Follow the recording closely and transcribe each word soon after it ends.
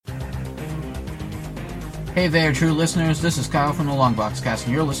Hey there, true listeners. This is Kyle from the Longbox Cast,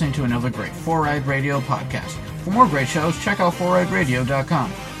 and you're listening to another great 4Ride Radio podcast. For more great shows, check out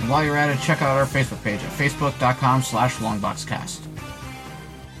 4rideradio.com. And while you're at it, check out our Facebook page at facebook.com/longboxcast.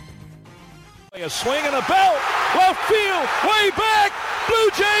 A swing and a belt, left field, way back,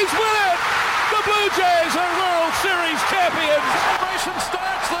 Blue Jays win it! The Blue Jays are World Series champions! Celebration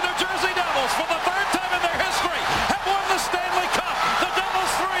starts, the New Jersey Devils, for the third time in their history, have won the Stanley Cup! The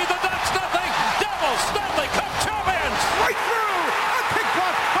Devils 3, the Ducks nothing! Devils, Stanley Cup champions! Right through! A pick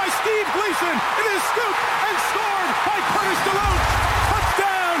block by Steve Gleason! It is scooped and scored by Curtis DeLoach!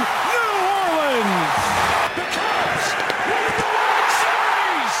 Touchdown, New Orleans! The Cubs win the World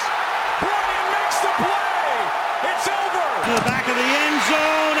Series! Bryant makes the play! It's over! To the back of the end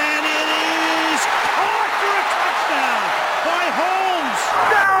zone, and it is caught for a touchdown by Holmes!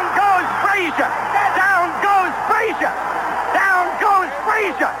 Down goes Frazier! Down goes Frazier! Down goes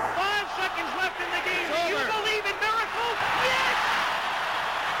Frazier! 5 seconds left in the game. Do you believe in miracles? Yes!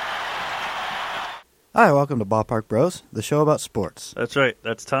 Hi, welcome to Ballpark Bros, the show about sports. That's right.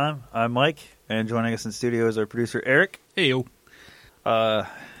 That's Tom. I'm Mike, and joining us in studio is our producer, Eric. Hey, yo.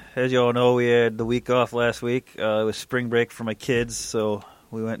 As you all know, we had the week off last week. It was spring break for my kids, so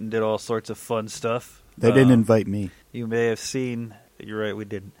we went and did all sorts of fun stuff. They didn't invite me. You may have seen, you're right, we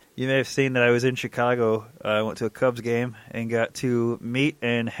didn't. You may have seen that I was in Chicago. I went to a Cubs game and got to meet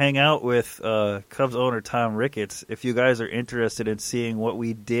and hang out with Cubs owner Tom Ricketts. If you guys are interested in seeing what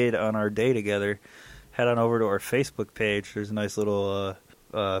we did on our day together, head on over to our Facebook page. There's a nice little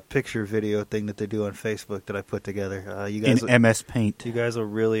picture video thing that they do on Facebook that I put together. You guys In MS Paint. You guys will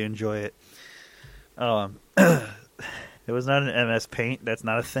really enjoy it. It was not an MS Paint. That's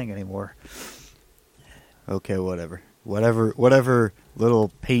not a thing anymore. Okay, whatever. Whatever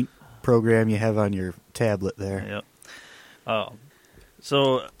little paint program you have on your tablet there. Yep.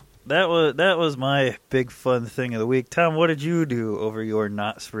 So that was my big fun thing of the week. Tom, what did you do over your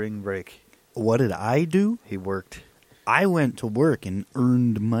not spring break? What did I do? He worked. I went to work and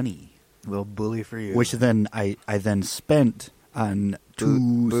earned money. Well, bully for you. Which then I then spent on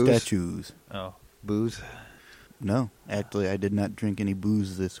two Booze? statues. Oh, booze? No, actually, I did not drink any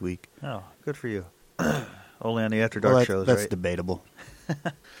booze this week. Oh, good for you. Only on the After Dark shows, that's right? debatable. All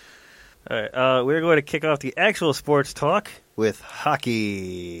right, we're going to kick off the actual sports talk with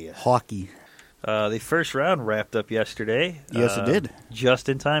hockey. Hockey. The first round wrapped up yesterday. Yes, it did. Just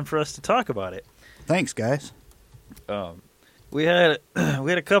in time for us to talk about it. Thanks, guys. We had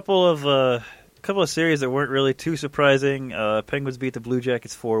a couple of series that weren't really too surprising. Penguins beat the Blue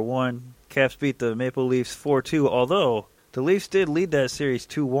Jackets 4-1. Caps beat the Maple Leafs 4-2. Although the Leafs did lead that series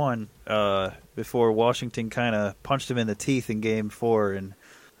 2-1 before Washington kind of punched them in the teeth in Game 4 and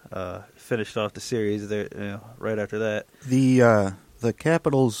finished off the series there, right after that. The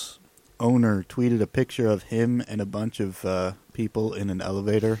Capitals owner tweeted a picture of him and a bunch of people in an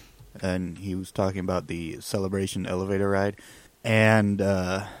elevator, and he was talking about the Celebration elevator ride, and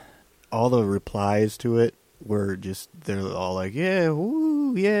all the replies to it were just, they're all like, yeah,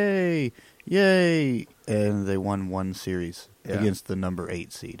 woo, yay, yay, and they won one series against the number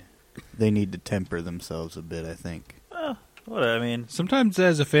 8 seed. They need to temper themselves a bit, I think. What I mean, Sometimes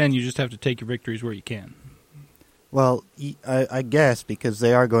as a fan, you just have to take your victories where you can. Well, I guess because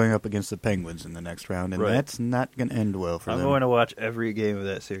they are going up against the Penguins in the next round, and Right. that's not going to end well for I'm them. going to watch every game of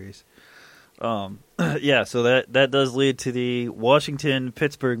that series. Yeah, so that does lead to the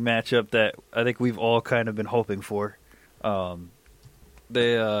Washington-Pittsburgh matchup that I think we've all kind of been hoping for.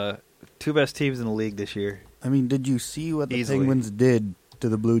 They two best teams in the league this year. I mean, did you see what the Easily. Penguins did to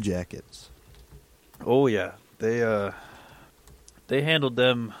the Blue Jackets? Oh yeah, they handled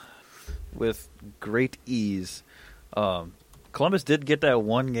them with great ease. Columbus did get that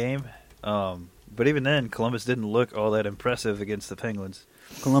one game, but even then, Columbus didn't look all that impressive against the Penguins.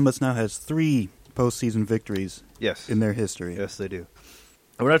 Columbus now has 3 postseason victories Yes, in their history. yes they do.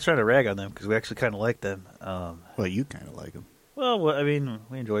 We're not trying to rag on them because we actually kind of like them. Well, you kind of like them. Well, I mean,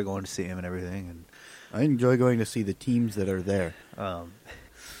 we enjoy going to see them and everything. And I enjoy going to see the teams that are there.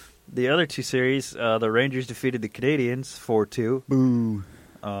 the other two series, the Rangers defeated the Canadiens 4-2. Boo.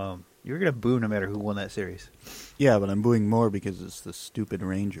 You were going to boo no matter who won that series. Yeah, but I'm booing more because it's the stupid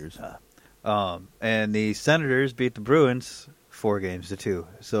Rangers. And the Senators beat the Bruins 4-2.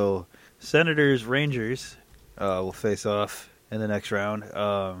 So Senators-Rangers will face off in the next round.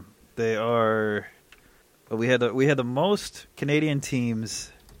 They are... We had the most Canadian teams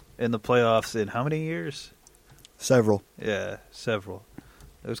in the playoffs in how many years? Several. Yeah, several.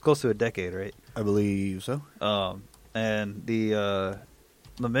 It was close to a decade, right? I believe so. And the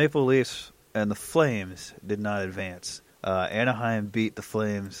Maple Leafs and the Flames did not advance. Anaheim beat the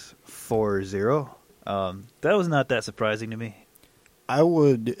Flames 4-0. That was not that surprising to me. I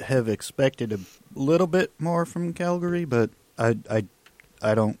would have expected a little bit more from Calgary, but I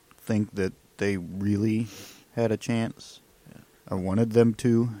don't think that they really had a chance. I wanted them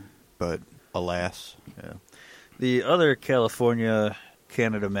to, but alas. Yeah. The other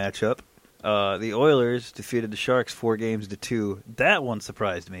California-Canada matchup, the Oilers defeated the Sharks 4-2. That one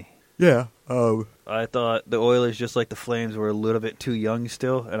surprised me. Yeah. I thought the Oilers, just like the Flames, were a little bit too young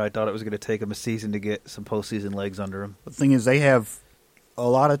still, and I thought it was going to take them a season to get some postseason legs under them. The thing is, they have a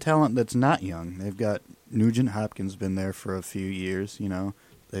lot of talent that's not young. They've got Nugent Hopkins been there for a few years, you know.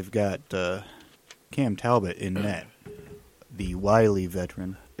 They've got Cam Talbot in net, the wily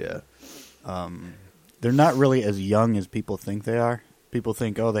veteran. Yeah. They're not really as young as people think they are. People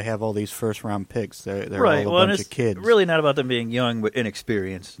think, oh, they have all these first-round picks. They're right. all a bunch of kids. Really not about them being young, but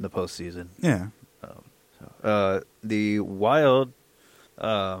inexperienced in the postseason. Yeah. The Wild,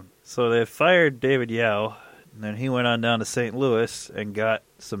 so they fired David Yao, and then he went on down to St. Louis and got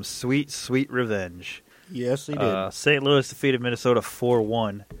some sweet, sweet revenge. Yes, he did. St. Louis defeated Minnesota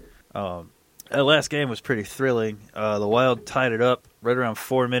 4-1. That last game was pretty thrilling. The Wild tied it up right around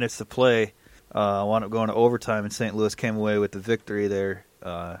 4 minutes to play. Wound up going to overtime, and St. Louis came away with the victory there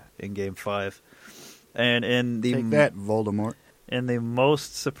in Game 5. And in the Take that, Voldemort. In the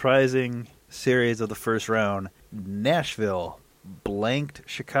most surprising series of the first round, Nashville blanked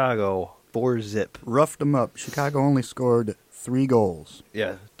Chicago 4-0. Roughed them up. Chicago only scored 3 goals.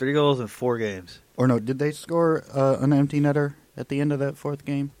 Yeah, 3 goals in 4 games. Or no, did they score an empty netter at the end of that 4th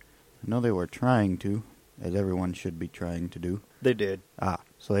game? I know they were trying to, as everyone should be trying to do. They did.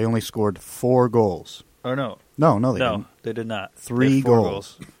 So they only scored 4 goals. Or no. No, they didn't. No, they did not. 3 4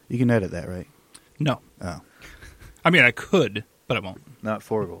 goals. You can edit that, right? No. Oh. I mean, I could, but I won't. Not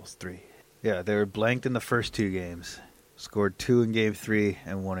 4 goals, 3. Yeah, they were blanked in the first 2 games. Scored 2 in Game 3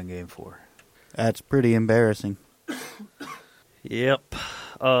 and 1 in Game 4. That's pretty embarrassing. Yep.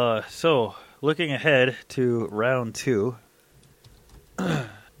 So, looking ahead to round 2,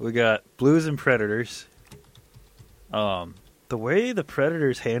 we got Blues and Predators. The way the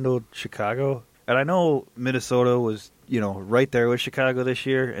Predators handled Chicago, and I know Minnesota was, right there with Chicago this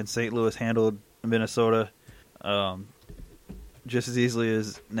year, and St. Louis handled Minnesota just as easily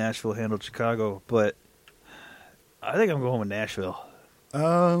as Nashville handled Chicago, but I think I'm going with Nashville.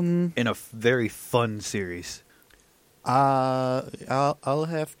 In a very fun series. I'll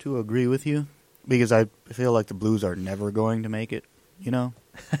have to agree with you because I feel like the Blues are never going to make it.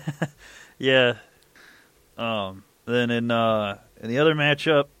 Yeah. Then in the other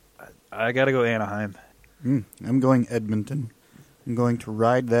matchup, I got to go Anaheim. I'm going Edmonton. I'm going to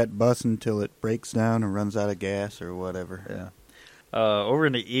ride that bus until it breaks down and runs out of gas or whatever. Yeah. Over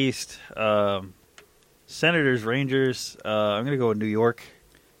in the East, Senators, Rangers. I'm going to go with New York.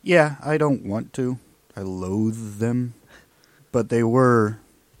 Yeah, I don't want to. I loathe them. But they were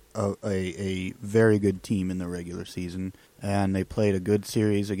a very good team in the regular season, and they played a good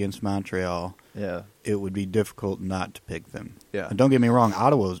series against Montreal. Yeah. It would be difficult not to pick them. Yeah. And don't get me wrong,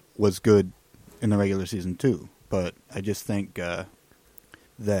 Ottawa was good in the regular season too, but I just think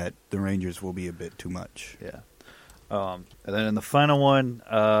that the Rangers will be a bit too much. Yeah. And then in the final one,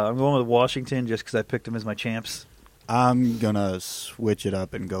 I'm going with Washington just because I picked them as my champs. I'm going to switch it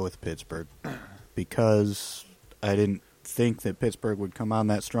up and go with Pittsburgh because I didn't think that Pittsburgh would come on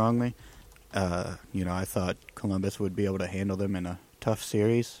that strongly. I thought Columbus would be able to handle them in a tough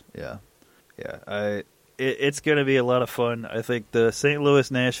series. Yeah. Yeah. It's going to be a lot of fun. I think the St.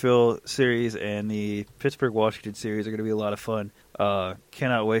 Louis-Nashville series and the Pittsburgh-Washington series are going to be a lot of fun.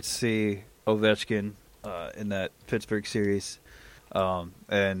 Cannot wait to see Ovechkin in that Pittsburgh series.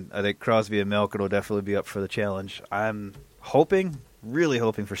 And I think Crosby and Malkin will definitely be up for the challenge. I'm really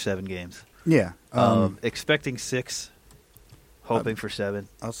hoping for 7 games. Yeah. Expecting 6, hoping for 7.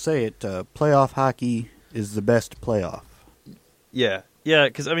 I'll say it, playoff hockey is the best playoff. Yeah. Yeah,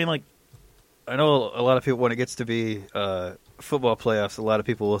 because, I know a lot of people, when it gets to be football playoffs, a lot of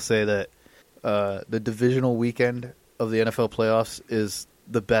people will say that the divisional weekend of the NFL playoffs is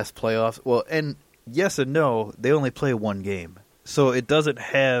the best playoffs. Well, and yes and no, they only play 1 game. So it doesn't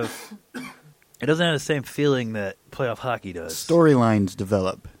have the same feeling that playoff hockey does. Storylines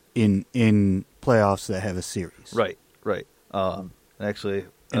develop in playoffs that have a series. Right. Actually,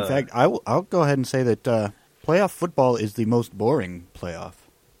 in fact, I'll go ahead and say that playoff football is the most boring playoff.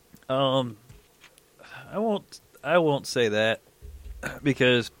 I won't say that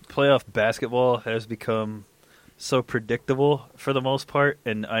because playoff basketball has become so predictable for the most part,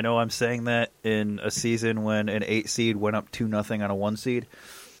 and I know I'm saying that in a season when an 8 seed went up 2-0 on a 1 seed.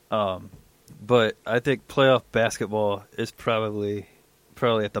 But I think playoff basketball is probably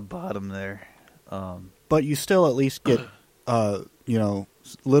at the bottom there. But you still at least get,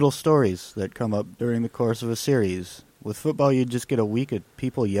 little stories that come up during the course of a series. With football, you just get a week of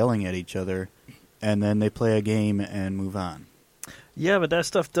people yelling at each other, and then they play a game and move on. Yeah, but that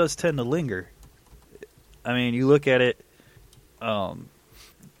stuff does tend to linger. I mean, you look at it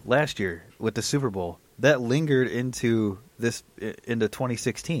last year with the Super Bowl. That lingered into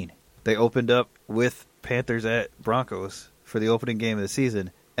 2016. They opened up with Panthers at Broncos for the opening game of the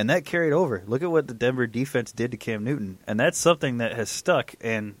season, and that carried over. Look at what the Denver defense did to Cam Newton, and that's something that has stuck,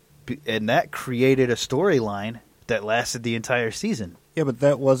 and that created a storyline that lasted the entire season. Yeah, but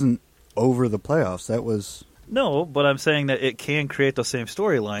that wasn't over the playoffs. That was... No, but I'm saying that it can create those same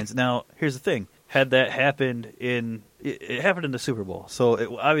storylines. Now, here's the thing. Had that happened it happened in the Super Bowl, so it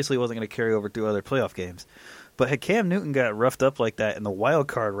obviously wasn't going to carry over to other playoff games. But had Cam Newton got roughed up like that in the wild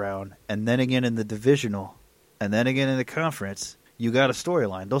card round, and then again in the divisional, and then again in the conference, you got a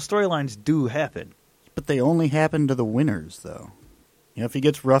storyline. Those storylines do happen. But they only happen to the winners, though. If he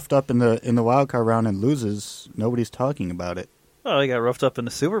gets roughed up in the wild card round and loses, nobody's talking about it. Oh, they got roughed up in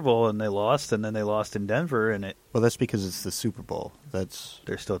the Super Bowl and they lost, and then they lost in Denver, and Well, that's because it's the Super Bowl.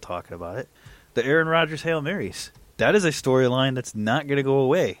 They're still talking about it. The Aaron Rodgers Hail Marys. That is a storyline that's not going to go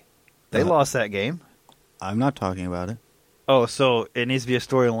away. They lost that game. I'm not talking about it. Oh, so it needs to be a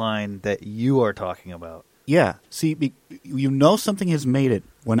storyline that you are talking about. Yeah. See, something has made it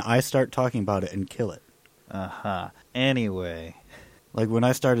when I start talking about it and kill it. Uh-huh. Anyway. Like when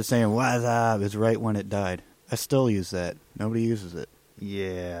I started saying, "What's up?" is right when it died. I still use that. Nobody uses it.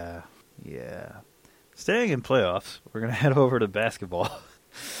 Yeah. Staying in playoffs, we're going to head over to basketball.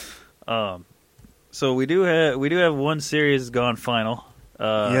 So we do have one series gone final.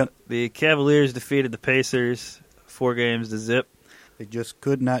 Yep. The Cavaliers defeated the Pacers 4-0. They just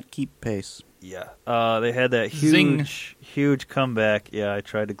could not keep pace. Yeah. They had that huge comeback. Yeah, I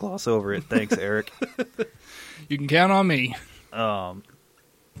tried to gloss over it. Thanks, Eric. You can count on me. Oh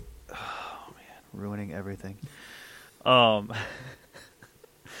man, ruining everything. Well,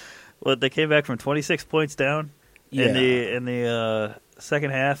 they came back from 26 points down in the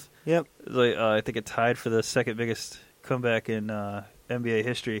second half. Yep. I think it tied for the second biggest comeback in NBA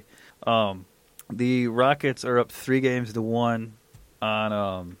history. The Rockets are up 3-1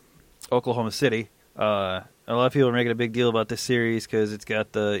 on Oklahoma City. A lot of people are making a big deal about this series because it's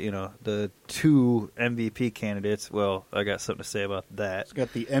got the two MVP candidates. Well, I got something to say about that. It's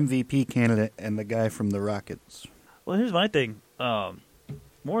got the MVP candidate and the guy from the Rockets. Well, here's my thing.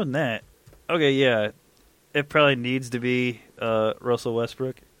 More than that, okay, yeah, it probably needs to be Russell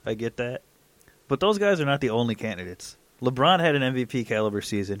Westbrook. I get that. But those guys are not the only candidates. LeBron had an MVP caliber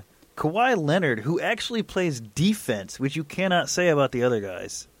season. Kawhi Leonard, who actually plays defense, which you cannot say about the other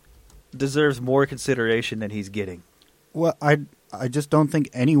guys, deserves more consideration than he's getting. Well, I just don't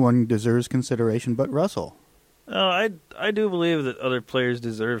think anyone deserves consideration but Russell. No, I do believe that other players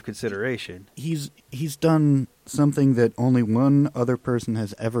deserve consideration. He's done something that only one other person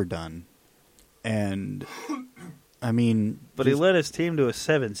has ever done. And, I mean... But he led his team to a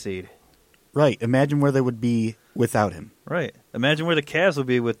 7 seed. Right. Imagine where they would be without him. Right. Imagine where the Cavs would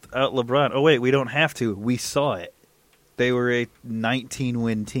be without LeBron. Oh, wait, we don't have to. We saw it. They were a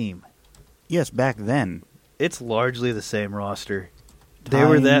 19-win team. Yes, back then. It's largely the same roster. They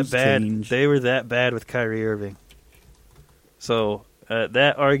were that bad. Change. They were that bad with Kyrie Irving. So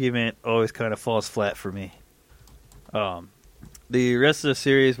that argument always kind of falls flat for me. The rest of the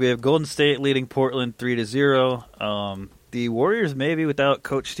series, we have Golden State leading Portland 3-0. The Warriors may be without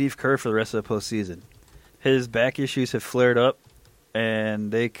Coach Steve Kerr for the rest of the postseason. His back issues have flared up,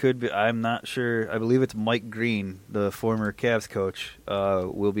 and they could be. I'm not sure. I believe it's Mike Green, the former Cavs coach,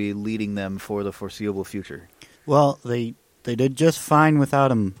 will be leading them for the foreseeable future. Well, they did just fine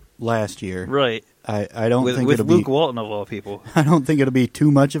without him last year. Right. I don't think with it'll Luke be, Walton of all people. I don't think it'll be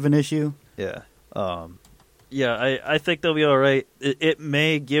too much of an issue. Yeah. I think they'll be all right. It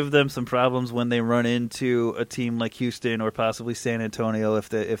may give them some problems when they run into a team like Houston or possibly San Antonio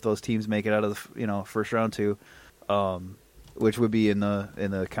if those teams make it out of the first round too, which would be in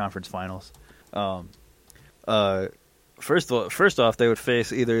the conference finals. First off, they would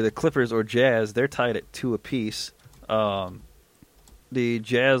face either the Clippers or Jazz. They're tied at 2 apiece. The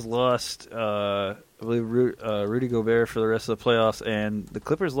Jazz lost, I believe, Rudy Gobert for the rest of the playoffs, and the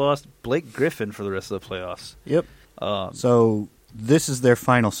Clippers lost Blake Griffin for the rest of the playoffs. Yep. So this is their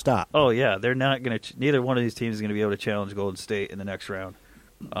final stop. Oh yeah, they're not going to. Neither one of these teams is going to be able to challenge Golden State in the next round.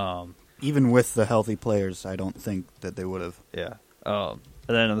 Even with the healthy players, I don't think that they would have. Yeah. And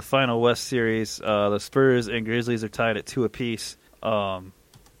then in the final West series, the Spurs and Grizzlies are tied at 2 apiece.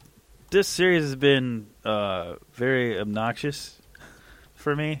 This series has been very obnoxious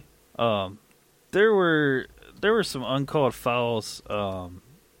for me. there were some uncalled fouls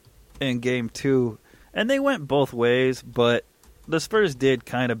in Game 2, and they went both ways, but the Spurs did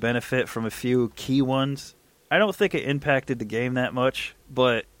kind of benefit from a few key ones. I don't think it impacted the game that much,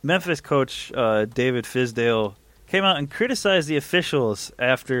 but Memphis coach David Fizdale came out and criticized the officials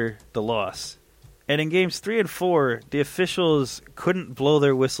after the loss. And in Games 3 and 4, the officials couldn't blow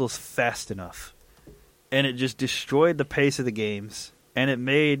their whistles fast enough. And it just destroyed the pace of the games, and it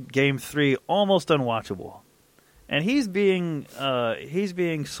made Game 3 almost unwatchable. And he's being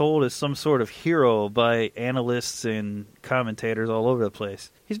sold as some sort of hero by analysts and commentators all over the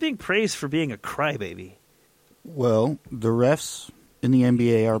place. He's being praised for being a crybaby. Well, the refs in the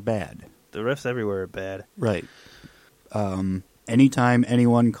NBA are bad. The refs everywhere are bad. Right. Anytime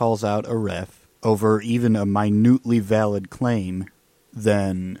anyone calls out a ref over even a minutely valid claim,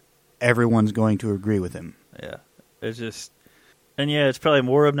 then everyone's going to agree with him. Yeah. It's just... And yeah, it's probably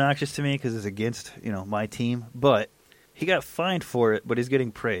more obnoxious to me because it's against, my team. But he got fined for it, but he's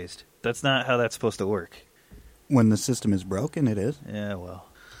getting praised. That's not how that's supposed to work. When the system is broken, it is. Yeah, well,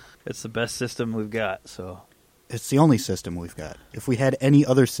 it's the best system we've got, so... It's the only system we've got. If we had any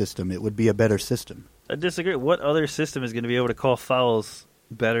other system, it would be a better system. I disagree. What other system is going to be able to call fouls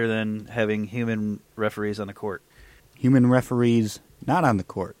better than having human referees on the court? Human referees not on the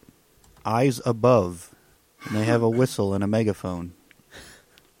court. Eyes above. And they have a whistle and a megaphone.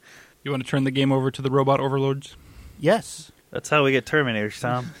 You want to turn the game over to the robot overlords? Yes. That's how we get Terminators,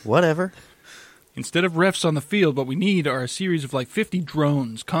 Tom. Whatever. Instead of refs on the field, what we need are a series of 50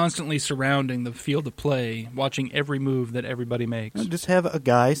 drones constantly surrounding the field of play, watching every move that everybody makes. Just have a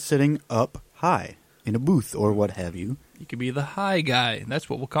guy sitting up high in a booth or what have you. He could be the high guy. That's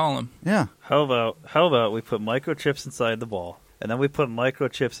what we'll call him. Yeah. How about we put microchips inside the ball, and then we put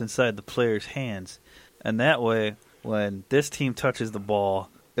microchips inside the players' hands, and that way, when this team touches the ball,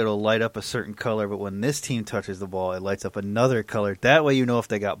 it'll light up a certain color, but when this team touches the ball, it lights up another color. That way you know if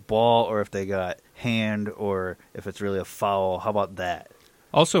they got ball or if they got hand or if it's really a foul. How about that?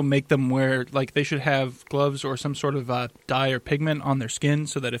 Also make them wear, they should have gloves or some sort of dye or pigment on their skin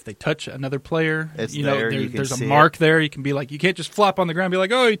so that if they touch another player, it's there's a mark there. You can be you can't just flop on the ground and be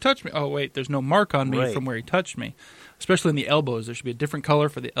like, oh, he touched me. Oh, wait, there's no mark on me from where he touched me. Especially in the elbows. There should be a different color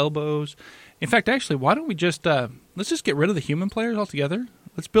for the elbows. In fact, actually, why don't we just, let's just get rid of the human players altogether.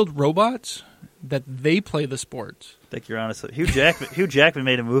 Let's build robots that they play the sports. I think you're honest. Hugh Jackman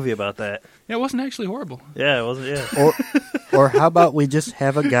made a movie about that. Yeah, it wasn't actually horrible. Yeah, it wasn't. Yeah. Or how about we just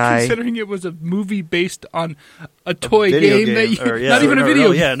have a guy... Considering it was a movie based on a toy game that not even a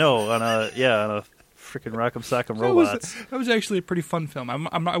video game. On a freaking Rock'em Sock'em Robots. That was actually a pretty fun film.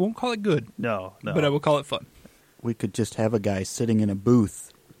 I won't call it good. No. But I will call it fun. We could just have a guy sitting in a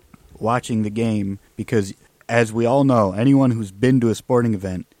booth watching the game because, as we all know, anyone who's been to a sporting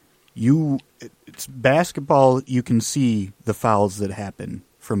event, it's basketball, you can see the fouls that happen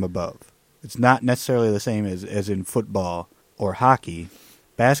from above. It's not necessarily the same as in football or hockey.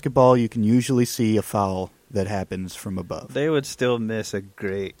 Basketball, you can usually see a foul that happens from above. They would still miss a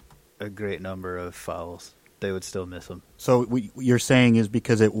great number of fouls. They would still miss them. So what you're saying is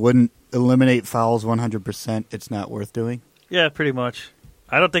because it wouldn't eliminate fouls 100%, it's not worth doing? Yeah, pretty much.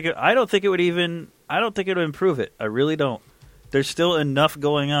 I don't think it would improve it. I really don't. There's still enough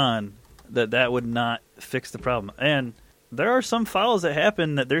going on that would not fix the problem. And there are some fouls that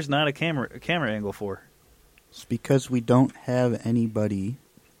happen that there's not a camera angle for. It's because we don't have anybody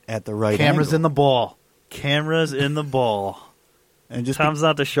at the right Cameras angle. in the ball. Cameras in the ball. And just Tom's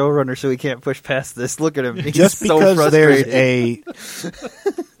not the showrunner, so he can't push past this. Look at him. He's just so because frustrated. there's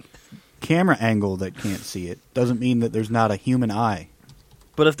a camera angle that can't see it doesn't mean that there's not a human eye.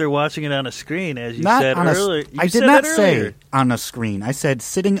 But if they're watching it on a screen, as you not said earlier... I did not say on a screen. I said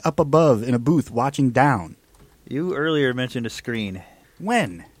sitting up above in a booth watching down. You earlier mentioned a screen.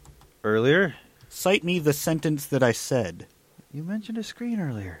 When? Earlier? Cite me the sentence that I said. You mentioned a screen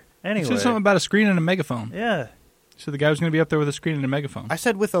earlier. Anyway. You said something about a screen and a megaphone. Yeah. So the guy was going to be up there with a screen and a megaphone. I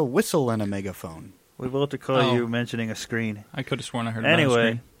said with a whistle and a megaphone. We will have to call you mentioning a screen. I could have sworn I heard about a screen.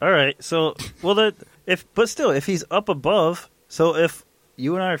 Anyway, all right. So, if he's up above, so if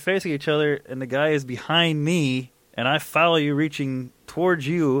you and I are facing each other and the guy is behind me and I follow you reaching towards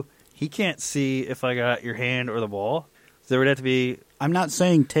you, he can't see if I got your hand or the ball. So there would have to be... I'm not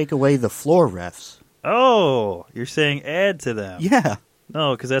saying take away the floor refs. Oh, you're saying add to them. Yeah.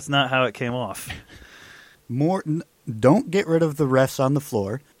 No, because that's not how it came off. Don't get rid of the refs on the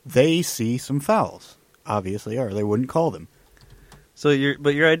floor. They see some fouls, obviously, or they wouldn't call them. So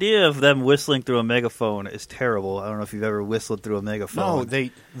your idea of them whistling through a megaphone is terrible. I don't know if you've ever whistled through a megaphone. No,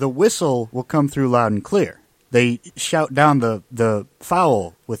 the whistle will come through loud and clear. They shout down the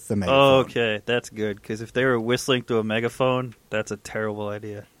foul with the megaphone. Oh, okay, that's good. Because if they were whistling through a megaphone, that's a terrible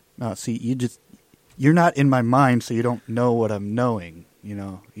idea. No, see, you're not in my mind, so you don't know what I'm knowing. You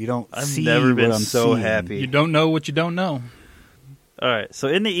know, you don't see what I'm seeing. I've never been so happy. You don't know what you don't know. All right, so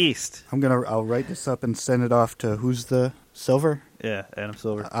in the East, I'll write this up and send it off to who's the Silver? Yeah, Adam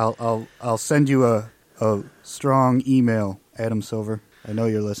Silver. I'll send you a strong email, Adam Silver. I know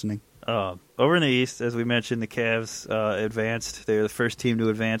you're listening. Over in the East, as we mentioned, the Cavs advanced. They're the first team to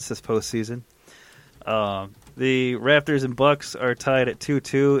advance this postseason. The Raptors and Bucks are tied at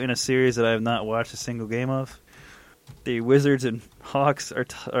 2-2 in a series that I have not watched a single game of. The Wizards and Hawks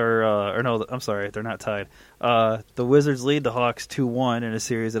I'm sorry, they're not tied. The Wizards lead the Hawks 2-1 in a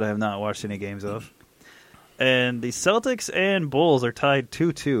series that I have not watched any games of. And the Celtics and Bulls are tied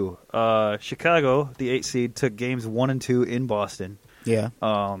 2-2. Chicago, the 8 seed, took games 1 and 2 in Boston. Yeah.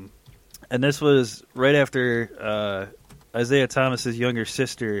 And this was right after Isaiah Thomas's younger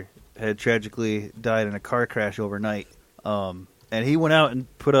sister had tragically died in a car crash overnight. And he went out and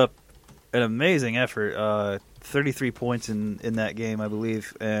put up an amazing effort, 33 points in that game, I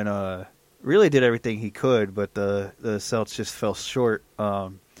believe, and really did everything he could, but the Celtics just fell short.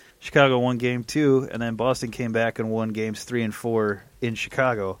 Chicago won Game 2, and then Boston came back and won Games 3 and 4 in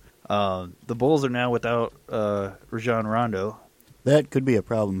Chicago. The Bulls are now without Rajon Rondo. That could be a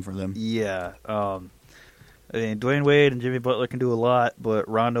problem for them. Yeah. I mean, Dwayne Wade and Jimmy Butler can do a lot, but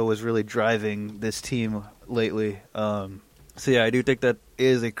Rondo was really driving this team lately. So, yeah, I do think that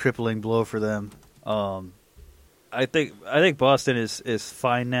is a crippling blow for them. I think Boston is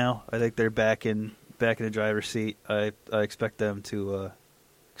fine now. I think they're back in the driver's seat. I expect them to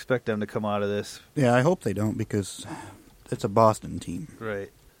come out of this. Yeah, I hope they don't, because it's a Boston team. Right.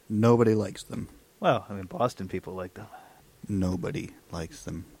 Nobody likes them. Well, I mean, Boston people like them. Nobody likes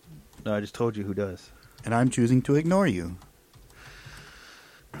them. No, I just told you who does. And I'm choosing to ignore you.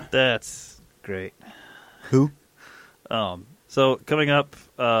 That's great. Who? So coming up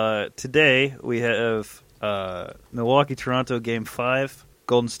today, we have Milwaukee-Toronto Game 5,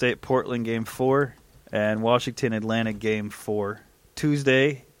 Golden State-Portland Game 4, and Washington-Atlanta Game 4.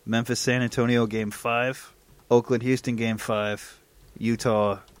 Tuesday, Memphis-San Antonio Game 5, Oakland-Houston Game 5,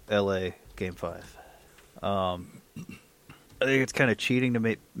 Utah-LA Game 5. I think it's kind of cheating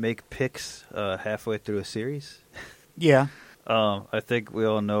to make picks halfway through a series. Yeah. I think we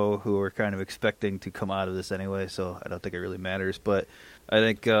all know who we're kind of expecting to come out of this anyway, so I don't think it really matters. But I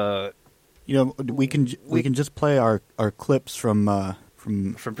think we can just play our clips from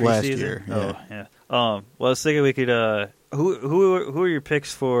last year. Yeah. Oh, yeah. Well, I was thinking we could. Who are your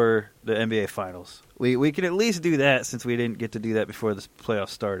picks for the NBA Finals? We can at least do that since we didn't get to do that before the playoffs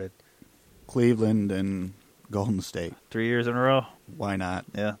started. Cleveland and Golden State. 3 years in a row. Why not?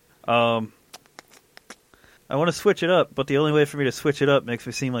 Yeah. I want to switch it up, but the only way for me to switch it up makes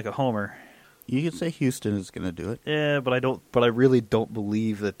me seem like a homer. You could say Houston is going to do it. Yeah, but I don't. But I really don't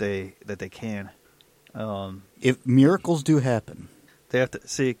believe that they can. If miracles do happen, they have to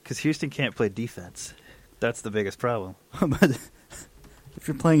see, because Houston can't play defense. That's the biggest problem. But if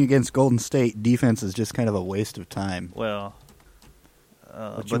you're playing against Golden State, defense is just kind of a waste of time. Well,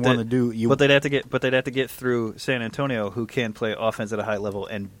 what you want to do, but they'd have to get through San Antonio, who can play offense at a high level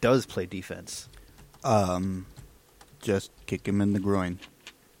and does play defense. Just kick him in the groin.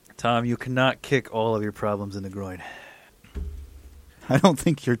 Tom, you cannot kick all of your problems in the groin. I don't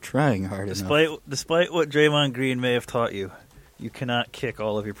think you're trying hard enough. Despite what Draymond Green may have taught you, you cannot kick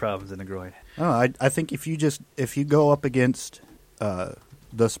all of your problems in the groin. Oh, I think if you go up against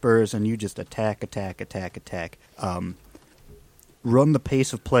the Spurs and you just attack, run the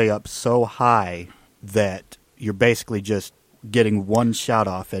pace of play up so high that you're basically just getting one shot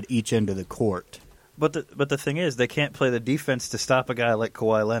off at each end of the court. But the thing is, they can't play the defense to stop a guy like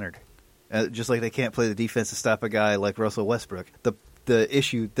Kawhi Leonard, just like they can't play the defense to stop a guy like Russell Westbrook. The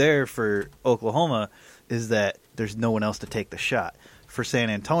issue there for Oklahoma is that there's no one else to take the shot. For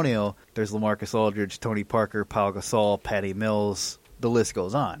San Antonio, there's LaMarcus Aldridge, Tony Parker, Pau Gasol, Patty Mills. The list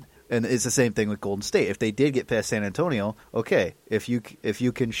goes on. And it's the same thing with Golden State. If they did get past San Antonio, okay, if you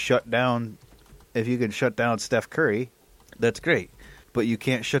can shut down Steph Curry, that's great. But you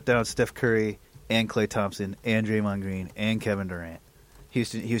can't shut down Steph Curry and Klay Thompson and Draymond Green and Kevin Durant.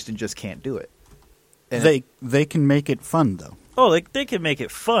 Houston just can't do it. And they can make it fun though. Oh, they can make it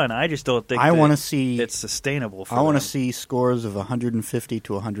fun. I just don't think it's sustainable for them. I want to see scores of 150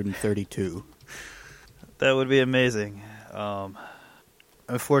 to 132. That would be amazing.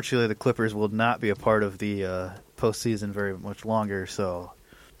 Unfortunately, the Clippers will not be a part of the postseason very much longer, because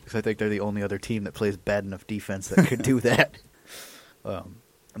I think they're the only other team that plays bad enough defense that could do that.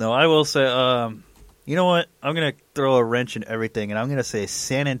 No, I will say You know what? I'm going to throw a wrench in everything, and I'm going to say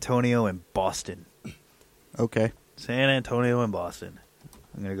San Antonio and Boston. Okay. San Antonio and Boston.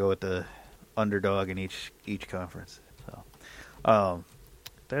 I'm going to go with the underdog in each conference. So,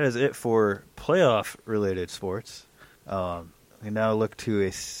 that is it for playoff-related sports. We now look to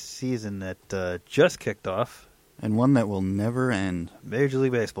a season that just kicked off. And one that will never end. Major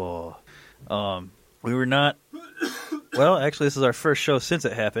League Baseball. We were not... Well, actually, this is our first show since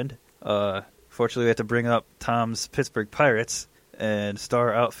it happened. Fortunately, we had to bring up Tom's Pittsburgh Pirates and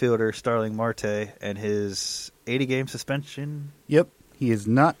star outfielder Starling Marte and his 80-game suspension. Yep. He is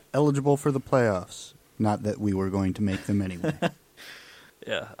not eligible for the playoffs. Not that we were going to make them anyway.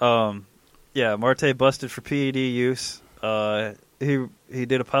 Yeah. Marte busted for PED use. He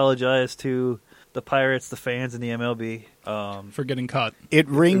did apologize to the Pirates, the fans, and the MLB for getting caught. It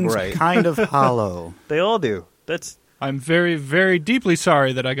rings kind of hollow. They all do. I'm very, very deeply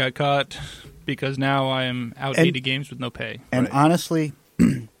sorry that I got caught because now I am out 80 games with no pay. And honestly,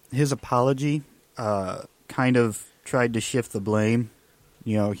 his apology kind of tried to shift the blame.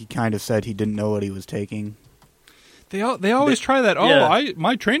 You know, he kind of said he didn't know what he was taking. They always try that. Yeah.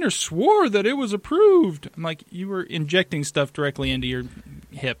 My trainer swore that it was approved. I'm like, you were injecting stuff directly into your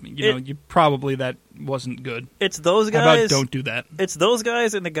hip. You probably that wasn't good. It's those guys. How about don't do that? It's those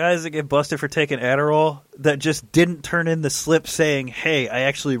guys and the guys that get busted for taking Adderall that just didn't turn in the slip saying, "Hey, I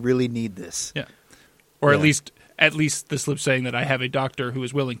actually really need this." Yeah, or at least the slip saying that I have a doctor who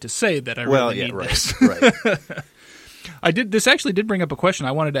is willing to say that I really need this. Right. This actually did bring up a question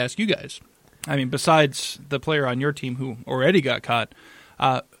I wanted to ask you guys. I mean, besides the player on your team who already got caught,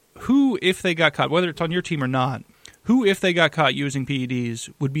 who, if they got caught, whether it's on your team or not, who, if they got caught using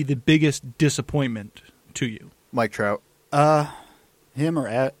PEDs, would be the biggest disappointment to you? Mike Trout. Him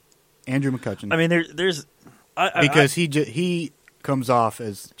or Andrew McCutchen. I mean, there's... because he comes off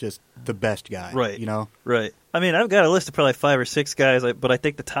as just the best guy. Right. You know? Right. I mean, I've got a list of probably 5 or 6 guys, but I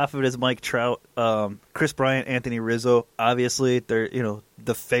think the top of it is Mike Trout, Chris Bryant, Anthony Rizzo. Obviously, they're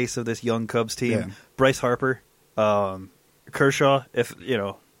the face of this young Cubs team. Yeah. Bryce Harper, Kershaw. If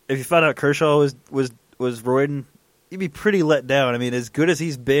you found out Kershaw was roiding, you'd be pretty let down. I mean, as good as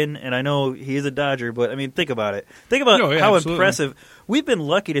he's been, and I know he is a Dodger, but I mean, think about it. Think about how absolutely. impressive. We've been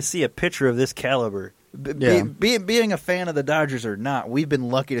lucky to see a pitcher of this caliber. Being a fan of the Dodgers or not, we've been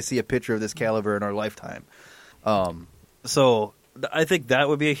lucky to see a pitcher of this caliber in our lifetime. So I think that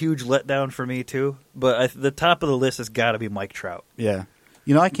would be a huge letdown for me too. But the top of the list has got to be Mike Trout. Yeah,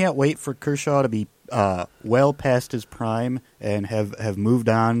 I can't wait for Kershaw to be well past his prime and have moved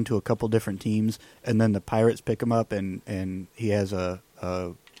on to a couple different teams, and then the Pirates pick him up and he has a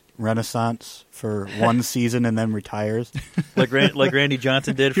renaissance for one season and then retires, like Randy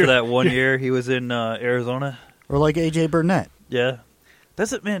Johnson did for that 1 year he was in Arizona, or like AJ Burnett. Yeah.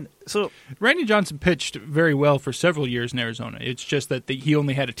 That's it, man. So Randy Johnson pitched very well for several years in Arizona. It's just that he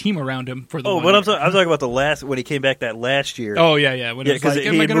only had a team around him for the. Oh, but I'm talking about the last when he came back that last year. Oh yeah. Because he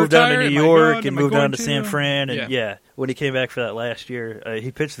moved down to New York and moved down to San Fran, and when he came back for that last year,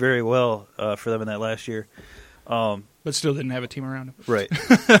 he pitched very well for them in that last year. But still didn't have a team around him. Right.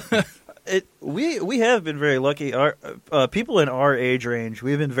 We have been very lucky. Our people in our age range,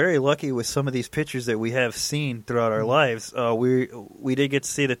 we've been very lucky with some of these pitchers that we have seen throughout our lives. We did get to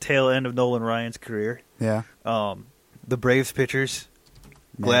see the tail end of Nolan Ryan's career. Yeah. The Braves pitchers,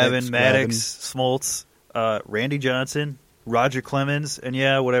 Glavine, Maddox, Smoltz, Randy Johnson, Roger Clemens, and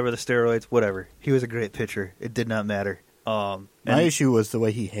whatever the steroids, whatever. He was a great pitcher. It did not matter. My issue was the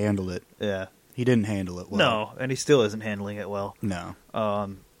way he handled it. Yeah. He didn't handle it well. No, and he still isn't handling it well. No.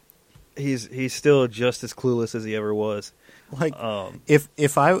 He's still just as clueless as he ever was. Like if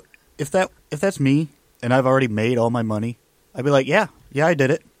that's me and I've already made all my money, I'd be like, yeah, I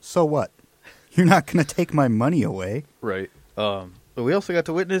did it. So what? You're not going to take my money away, right? But we also got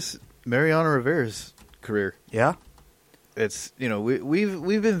to witness Mariano Rivera's career. Yeah, it's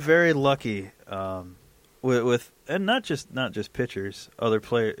we've been very lucky with and not just pitchers, other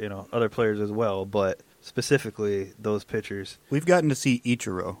players as well, but specifically those pitchers. We've gotten to see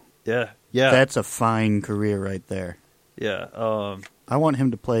Ichiro. Yeah. That's a fine career right there. Yeah. I want him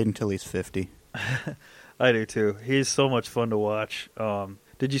to play until he's 50. I do too. He's so much fun to watch.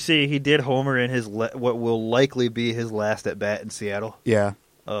 Did you see he did homer in his what will likely be his last at bat in Seattle? Yeah.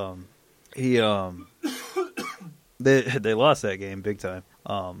 They lost that game big time.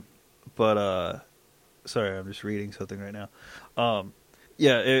 But sorry, I'm just reading something right now.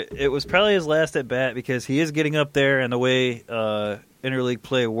 It was probably his last at bat because he is getting up there, and the way interleague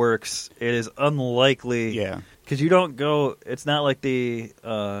play works, it is unlikely. Yeah. Because you don't go. It's not like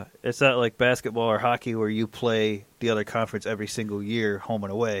it's not like basketball or hockey where you play the other conference every single year, home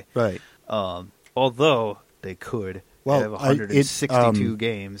and away. Right. Although they could have 162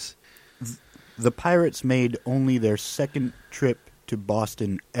 games. The Pirates made only their second trip to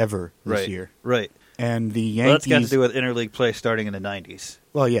Boston ever this year. Right. And the Yankees... Well, that's got to do with interleague play starting in the 90s.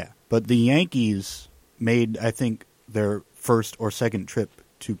 Well, yeah. But the Yankees made, I think, their first or second trip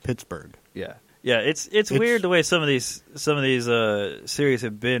to Pittsburgh. Yeah. Yeah, it's weird the way some of these series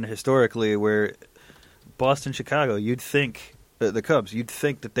have been historically, where Boston, Chicago, you'd think, the Cubs, you'd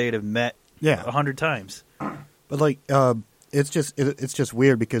think that they'd have met 100 times. But like, it's just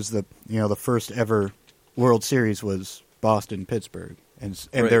weird because the first ever World Series was Boston Pittsburgh, and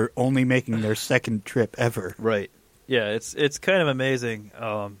they're only making their second trip ever. Right. Yeah, it's kind of amazing.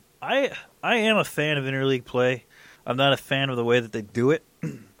 I am a fan of interleague play. I'm not a fan of the way that they do it.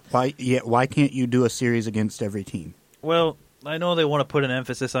 Why can't you do a series against every team? Well, I know they want to put an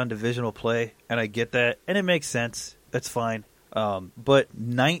emphasis on divisional play, and I get that, and it makes sense. That's fine. But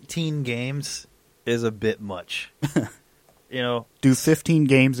 19 games is a bit much. Do 15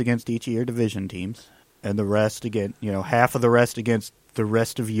 games against each of your division teams, and the rest half of the rest against the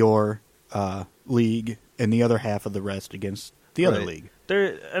rest of your league, and the other half of the rest against the other league.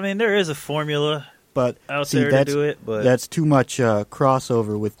 There is a formula. But to do it, but that's too much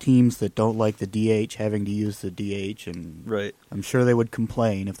crossover with teams that don't like the DH having to use the DH, and I'm sure they would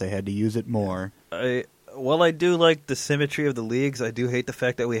complain if they had to use it more. While I do like the symmetry of the leagues, I do hate the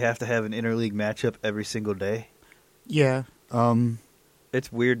fact that we have to have an interleague matchup every single day. Yeah,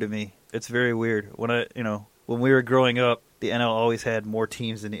 it's weird to me. It's very weird. When we were growing up, the NL always had more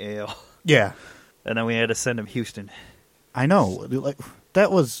teams than the AL. Yeah, and then we had to send them Houston. I know, that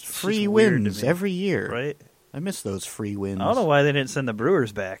was free wins every year. Right? I miss those free wins. I don't know why they didn't send the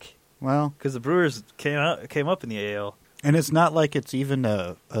Brewers back. Well, because the Brewers came up in the AL. And it's not like it's even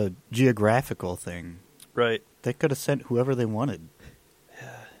a geographical thing. Right. They could have sent whoever they wanted.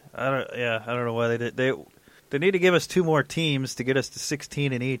 I don't know why they did. They need to give us 2 more teams to get us to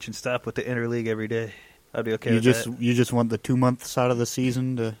 16 in each and stop with the interleague every day. I'd be okay with that. You just want the 2 months out of the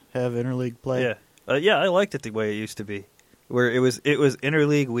season to have interleague play? Yeah. I liked it the way it used to be, where it was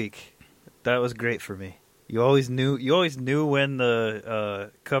interleague week. That was great for me. You always knew when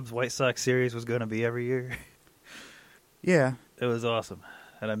the Cubs White Sox series was going to be every year. Yeah, it was awesome,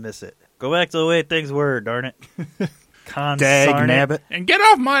 and I miss it. Go back to the way things were, darn it. Dag nabbit. And get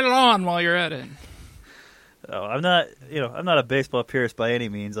off my lawn while you're at it. Oh, I'm not a baseball purist by any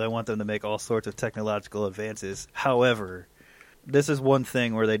means. I want them to make all sorts of technological advances. However, this is one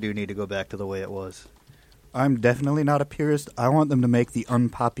thing where they do need to go back to the way it was. I'm definitely not a purist. I want them to make the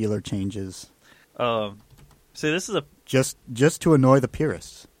unpopular changes. See, this is just to annoy the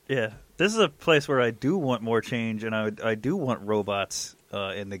purists. Yeah, this is a place where I do want more change, and I do want robots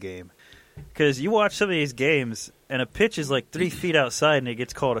in the game. Because you watch some of these games, and a pitch is like 3 feet outside, and it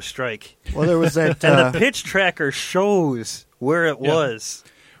gets called a strike. Well, there was that... and the pitch tracker shows where it was.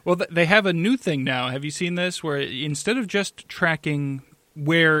 Well, they have a new thing now. Have you seen this? Where instead of just tracking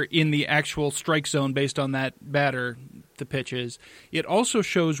where in the actual strike zone based on that batter the pitch is, it also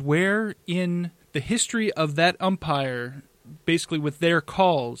shows where in the history of that umpire, basically with their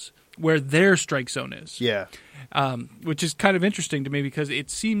calls, where their strike zone is. Yeah. Which is kind of interesting to me because it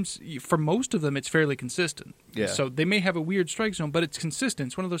seems, for most of them, it's fairly consistent. Yeah. So they may have a weird strike zone, but it's consistent.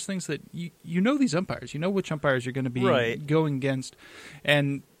 It's one of those things that you know these umpires. You know which umpires you're going to be going against.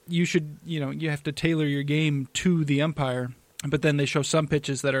 And you should, you have to tailor your game to the umpire. But then they show some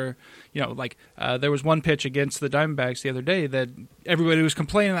pitches that are, there was one pitch against the Diamondbacks the other day that everybody was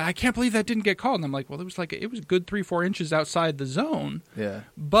complaining, I can't believe that didn't get called. And I'm like, well, it was a good 3-4 inches outside the zone. Yeah.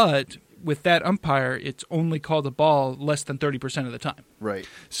 But with that umpire, it's only called a ball less than 30% of the time. Right.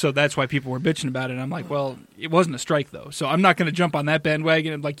 So that's why people were bitching about it. And I'm like, well, it wasn't a strike, though. So I'm not going to jump on that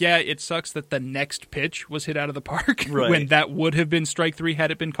bandwagon. I'm like, yeah, it sucks that the next pitch was hit out of the park when that would have been strike 3 had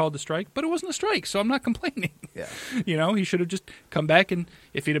it been called a strike. But it wasn't a strike, so I'm not complaining. Yeah. He should have just come back, and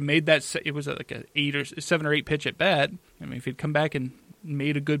if he'd have made that, it was like a 7 or 8 pitch at bat. I mean, if he'd come back and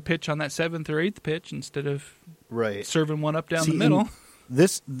made a good pitch on that 7th or 8th pitch instead of serving one up down the middle.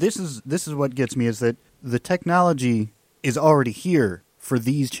 This is what gets me, is that the technology is already here for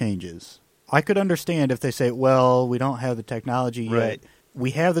these changes. I could understand if they say, well, we don't have the technology yet.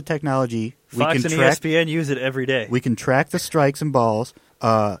 We have the technology. Fox and ESPN use it every day. We can track the strikes and balls.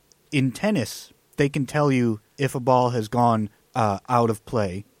 In tennis, they can tell you if a ball has gone out of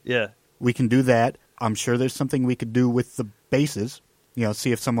play. Yeah. We can do that. I'm sure there's something we could do with the bases,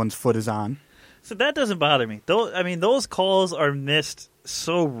 see if someone's foot is on. So that doesn't bother me. Those calls are missed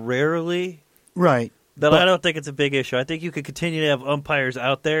so rarely. Right. But I don't think it's a big issue. I think you could continue to have umpires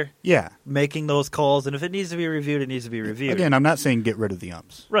out there making those calls, and if it needs to be reviewed, it needs to be reviewed. Again, I'm not saying get rid of the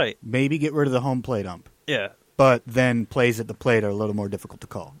umps. Right. Maybe get rid of the home plate ump. Yeah. But then plays at the plate are a little more difficult to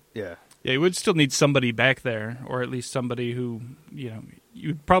call. Yeah. Yeah, you would still need somebody back there, or at least somebody who,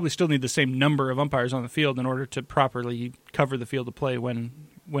 you'd probably still need the same number of umpires on the field in order to properly cover the field of play when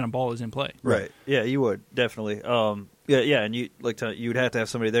a ball is in play. Right. Yeah, you would, definitely. And you'd have to have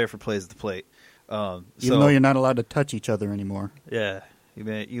somebody there for plays at the plate. Even though you're not allowed to touch each other anymore. Yeah.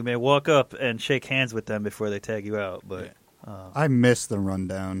 You may walk up and shake hands with them before they tag you out, but I miss the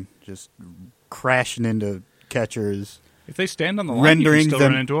rundown, just crashing into catchers. If they stand on the line, you can still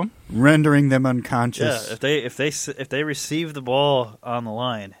run into them. Rendering them unconscious. Yeah, if they receive the ball on the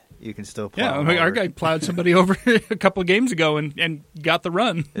line, you can still plow them over. Our guy plowed somebody over a couple of games ago and got the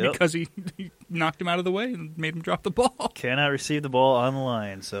run because he knocked him out of the way and made him drop the ball. Cannot receive the ball on the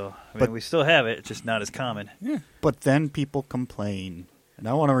line, so we still have it. It's just not as common. Yeah. But then people complain, and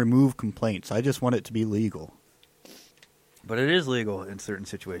I want to remove complaints. I just want it to be legal. But it is legal in certain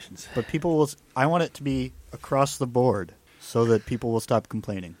situations. But I want it to be across the board so that people will stop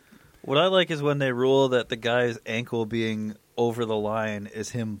complaining. What I like is when they rule that the guy's ankle being over the line is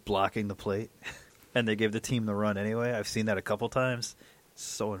him blocking the plate, and they give the team the run anyway. I've seen that a couple times. It's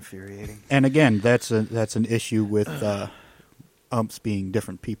so infuriating. And again, that's an issue with umps being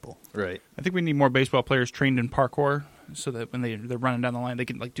different people. Right. I think we need more baseball players trained in parkour, so that when they're running down the line, they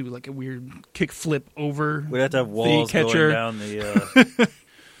can do a weird kick flip over. We'd have to have walls going down the.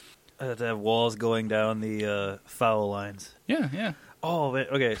 I'd have to have walls going down the foul lines. Yeah. Oh, man.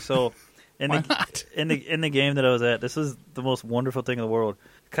 Okay. So, in the game that I was at, this is the most wonderful thing in the world.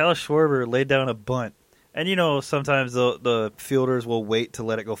 Kyle Schwarber laid down a bunt, and sometimes the fielders will wait to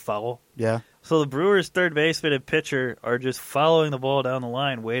let it go foul. Yeah. So the Brewers' third baseman and pitcher are just following the ball down the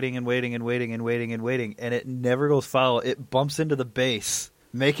line, waiting, and it never goes foul. It bumps into the base,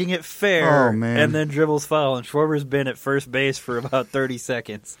 making it fair, and then dribbles foul. And Schwarber's been at first base for about 30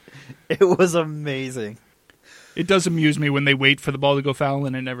 seconds. It was amazing. It does amuse me when they wait for the ball to go foul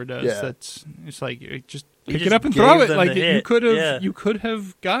and it never does. Yeah. It's like just pick it up and throw it. Like you could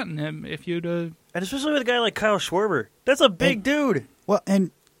have gotten him if you'd. And especially with a guy like Kyle Schwarber, that's a big dude. Well,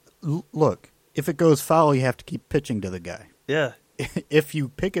 and look. If it goes foul, you have to keep pitching to the guy. Yeah. If you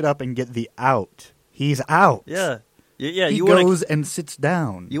pick it up and get the out, he's out. Yeah. He goes and sits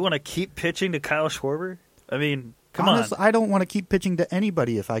down. You want to keep pitching to Kyle Schwarber? I mean, come Honestly, on. I don't want to keep pitching to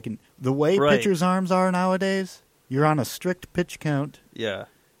anybody if I can. The way pitchers' arms are nowadays, you're on a strict pitch count. Yeah.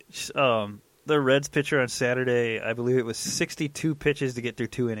 The Reds pitcher on Saturday, I believe it was 62 pitches to get through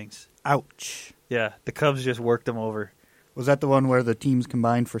 2 innings. Ouch. Yeah. The Cubs just worked them over. Was that the one where the teams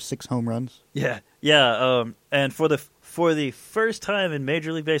combined for 6 home runs? Yeah. And for the first time in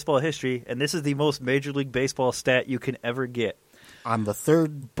Major League Baseball history, and this is the most Major League Baseball stat you can ever get. On the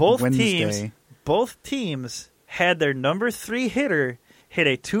third Wednesday. Both teams had their number 3 hitter hit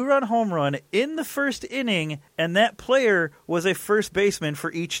a 2-run home run in the first inning, and that player was a first baseman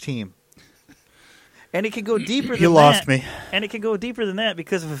for each team. And it can go deeper than that. You lost me. And it can go deeper than that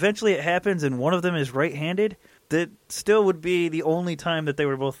because if eventually it happens and one of them is right-handed, that still would be the only time that they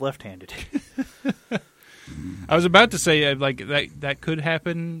were both left-handed. I was about to say that could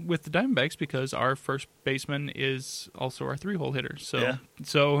happen with the Diamondbacks because our first baseman is also our 3-hole hitter.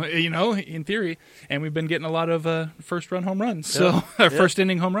 So in theory, and we've been getting a lot of first-run home runs. So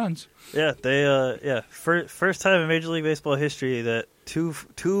first-inning home runs. Yeah, they first time in Major League Baseball history that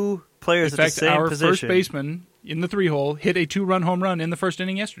two players at the same position. Our first baseman in the 3-hole hit a 2-run home run in the first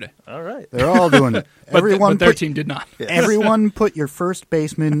inning yesterday. All right. They're all doing it. but their team did not. Yes. Everyone put your first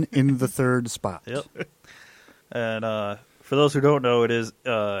baseman in the 3rd spot. Yep. And for those who don't know, it is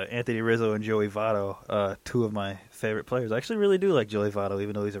Anthony Rizzo and Joey Votto, 2 of my favorite players. I actually really do like Joey Votto,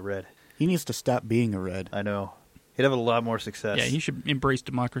 even though he's a Red. He needs to stop being a Red. I know. He'd have a lot more success. Yeah, he should embrace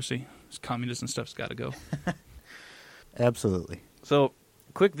democracy. This communism stuff's got to go. Absolutely. So,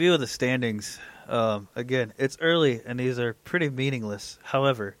 quick view of the standings. Again, it's early, and these are pretty meaningless.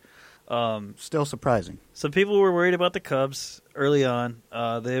 However, still surprising. Some people were worried about the Cubs early on.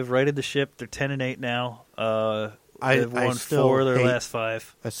 They've righted the ship. They're 10-8 now. They've won 4 of their last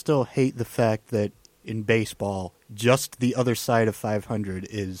 5. I still hate the fact that in baseball, just the other side of 500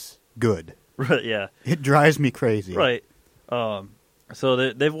 is good. Right? Yeah. It drives me crazy. Right. So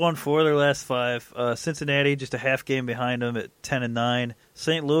they've won 4 of their last 5. Cincinnati just a half game behind them at 10-9.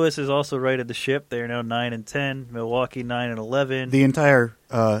 St. Louis has also righted the ship. They are now 9-10. Milwaukee 9-11. The entire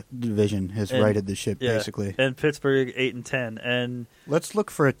division has righted the ship, basically. And Pittsburgh 8-10. And let's look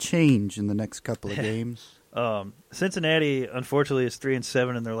for a change in the next couple of games. Cincinnati, unfortunately, is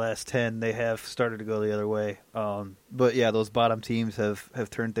 3-7 in their last 10. They have started to go the other way. But yeah, those bottom teams have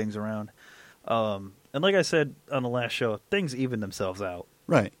turned things around. And like I said on the last show, things even themselves out.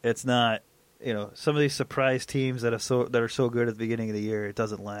 Right. It's not, some of these surprise teams that are so good at the beginning of the year, it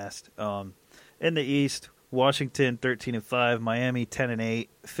doesn't last. In the East, Washington 13-5, Miami 10-8,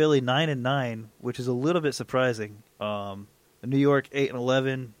 Philly 9-9, which is a little bit surprising. New York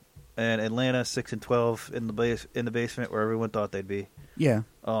 8-11, and Atlanta 6-12 in the basement where everyone thought they'd be. Yeah.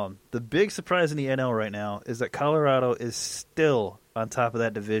 The big surprise in the NL right now is that Colorado is still on top of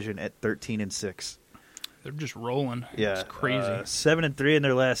that division at 13-6. They're just rolling. Yeah, it's crazy. 7-3 in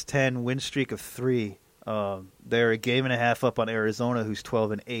their last 10, win streak of 3. They're a game and a half up on Arizona, who's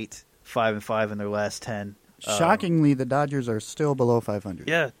 12-8, 5-5 in their last 10. Shockingly, the Dodgers are still below 500.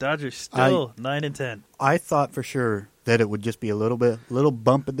 Yeah, Dodgers still 9-10. I thought for sure that it would just be a little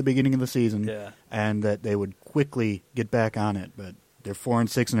bump at the beginning of the season, and that they would quickly get back on it. But they're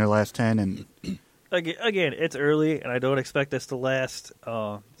 4-6 in their last 10, and again, it's early, and I don't expect this to last.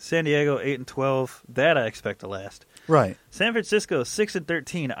 San Diego 8-12, that I expect to last. Right. San Francisco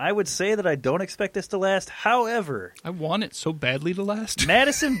 6-13. I would say that I don't expect this to last. However, I want it so badly to last.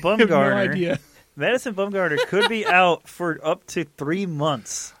 Madison Bumgarner. I have no idea. Madison Bumgarner could be out for up to 3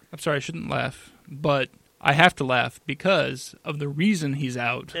 months. I'm sorry, I shouldn't laugh, but I have to laugh because of the reason he's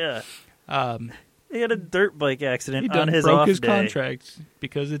out. Yeah. He had a dirt bike accident he on his broke off his day. contract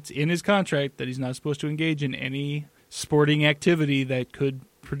because it's in his contract that he's not supposed to engage in any sporting activity that could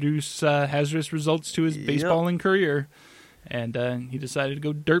produce hazardous results to his baseballing career. And he decided to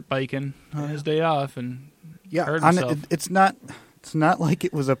go dirt biking on his day off and hurt himself. It's not like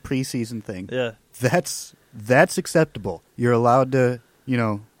it was a preseason thing. Yeah. That's acceptable. You're allowed to,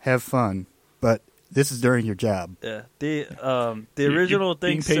 have fun, but this is during your job. Yeah. The original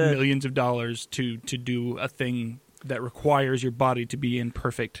thing being paid millions of dollars to do a thing that requires your body to be in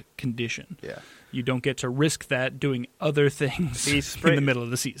perfect condition. Yeah. You don't get to risk that doing other things in the middle of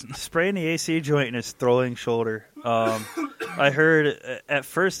the season. Spraying the AC joint in his throwing shoulder. I heard at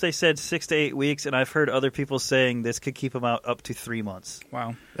first they said 6 to 8 weeks, and I've heard other people saying this could keep him out up to 3 months.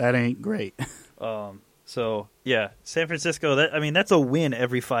 Wow. That ain't great. So, yeah, San Francisco, that's a win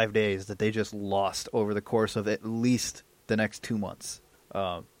every 5 days that they just lost over the course of at least the next 2 months.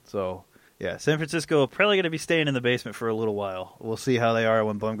 Yeah, San Francisco probably going to be staying in the basement for a little while. We'll see how they are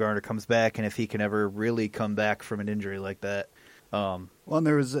when Bumgarner comes back and if he can ever really come back from an injury like that. Well, and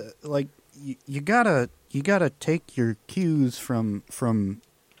there was, you gotta take your cues from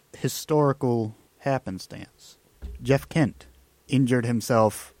historical happenstance. Jeff Kent injured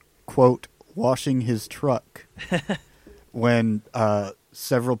himself, quote, washing his truck when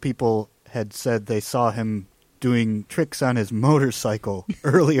several people had said they saw him doing tricks on his motorcycle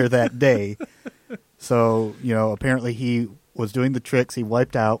earlier that day. So, apparently he was doing the tricks, he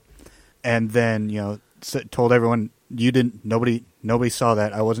wiped out, and then, told everyone, nobody saw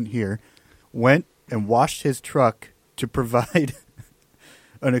that, I wasn't here. Went and washed his truck to provide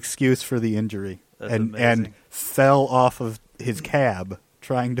an excuse for the injury. That's and fell off of his cab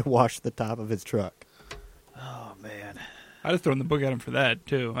trying to wash the top of his truck. Oh, man. I'd have thrown the book at him for that,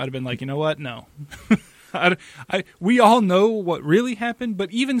 too. I'd have been like, you know what? No. We all know what really happened,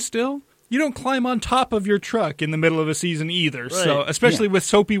 but even still, you don't climb on top of your truck in the middle of a season either. Right. So, especially with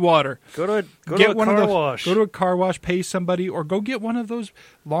soapy water. Go to a car wash. Go to a car wash, pay somebody, or go get one of those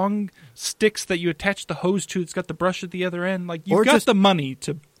long sticks that you attach the hose to. It's got the brush at the other end. Like, you've got the money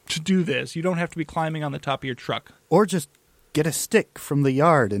to do this. You don't have to be climbing on the top of your truck. Or just get a stick from the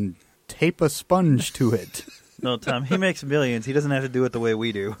yard and tape a sponge to it. No, Tom, he makes millions. He doesn't have to do it the way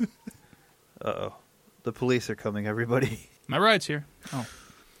we do. Uh-oh. The police are coming, everybody. My ride's here.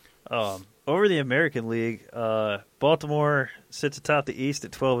 Oh. Over the American League, Baltimore sits atop the East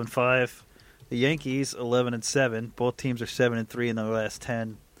at 12-5. The Yankees 11-7. Both teams are 7-3 in their last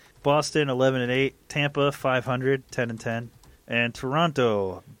 10. Boston 11-8. Tampa 500, 10-10. And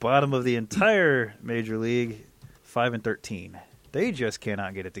Toronto, bottom of the entire Major League, 5-13. They just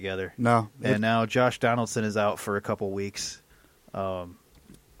cannot get it together. No. And now Josh Donaldson is out for a couple weeks.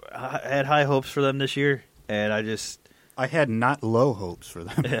 I had high hopes for them this year, and I had not low hopes for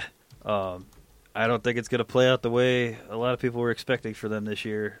them. I don't think it's going to play out the way a lot of people were expecting for them this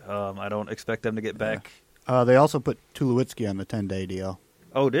year. I don't expect them to get back. They also put Tulowitzki on the 10-day DL.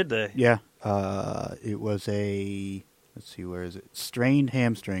 Oh, did they? Yeah. It was let's see, where is it? Strained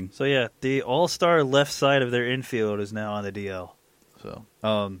hamstring. So, yeah, the all-star left side of their infield is now on the DL. So,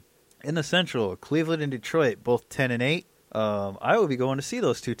 in the Central, Cleveland and Detroit, both 10-8. I will be going to see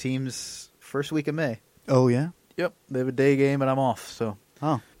those two teams first week of May. Oh, yeah? Yep. They have a day game, and I'm off. So,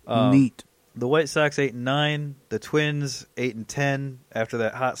 neat. The White Sox 8-9. The Twins 8-10. After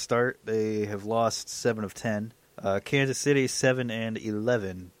that hot start, they have lost 7 of 10. Kansas City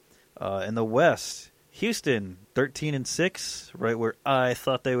 7-11. In the West, Houston 13-6, right where I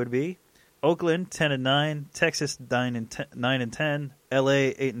thought they would be. Oakland 10-9. Texas 9-10.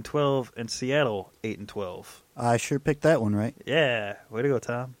 LA 8-12, and Seattle 8-12. I sure picked that one right. Yeah, way to go,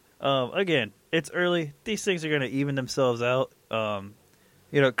 Tom. Again, it's early. These things are going to even themselves out.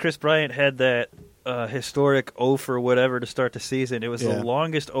 Chris Bryant had that historic 0 for whatever to start the season. It was the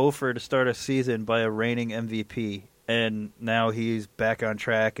longest 0 for to start a season by a reigning MVP, and now he's back on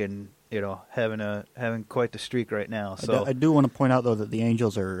track and having quite the streak right now. So I do want to point out though that the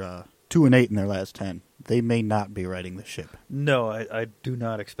Angels are 2-8 in their last 10. They may not be riding the ship. No, I do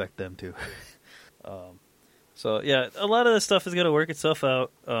not expect them to. So yeah, a lot of this stuff is going to work itself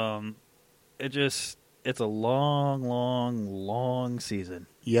out. It's a long, long, long season.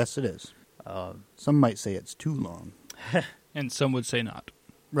 Yes, it is. Some might say it's too long. And some would say not.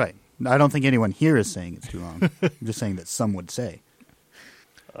 Right. I don't think anyone here is saying it's too long. I'm just saying that some would say.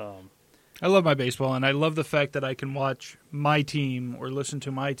 I love my baseball, and I love the fact that I can watch my team or listen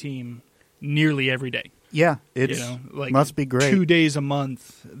to my team nearly every day. Yeah, it must be great. 2 days a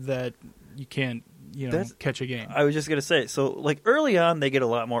month that you can't catch a game. I was just going to say, so early on they get a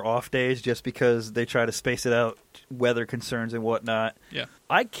lot more off days just because they try to space it out, weather concerns and whatnot. Yeah.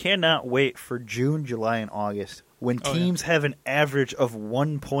 I cannot wait for June, July, and August when teams have an average of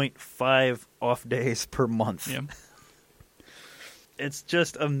 1.5 off days per month. Yeah. It's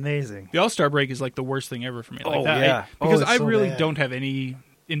just amazing. The All-Star break is the worst thing ever for me. Because I really don't have any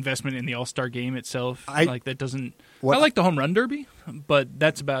investment in the All-Star game itself. That doesn't. I like the home run derby, but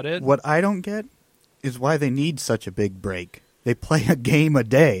that's about it. What I don't get is why they need such a big break. They play a game a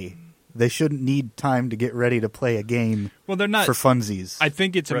day. They shouldn't need time to get ready to play a game. Well, they're not for funsies. I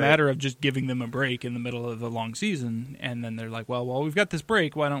think it's a matter of just giving them a break in the middle of a long season, and then they're like, well, we've got this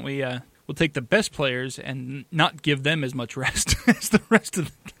break. Why don't we? We'll take the best players and not give them as much rest as the rest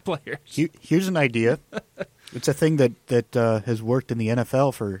of the players. Here's an idea. It's a thing that has worked in the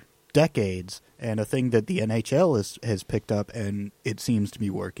NFL for decades, and a thing that the NHL has picked up, and it seems to be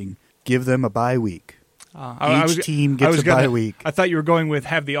working. Give them a bye week. Each team gets a bye week. I thought you were going with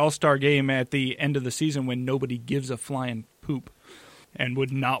have the All-Star game at the end of the season when nobody gives a flying poop and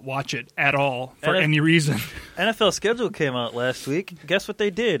would not watch it at all for any reason. NFL schedule came out last week. Guess what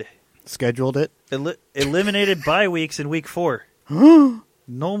they did? Scheduled it. Eliminated bye weeks in week 4.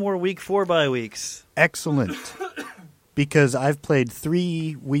 No more week 4 bye weeks. Excellent. Because I've played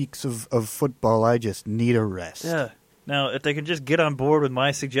 3 weeks of football. I just need a rest. Yeah. Now, if they can just get on board with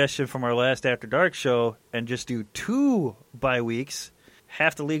my suggestion from our last After Dark show and just do 2 bye weeks,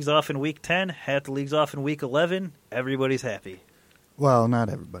 half the league's off in week 10, half the league's off in week 11, everybody's happy. Well, not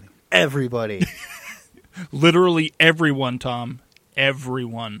everybody. Everybody. Literally everyone, Tom.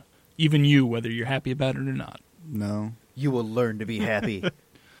 Everyone. Even you, whether you're happy about it or not. No. You will learn to be happy.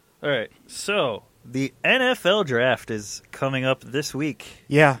 All right. So, the NFL draft is coming up this week.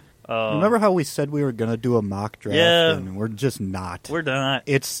 Yeah. Remember how we said we were going to do a mock draft? Yeah. And we're just not. We're not.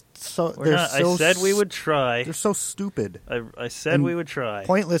 It's so. We're not. So I said we would try. They're so stupid. I said we would try.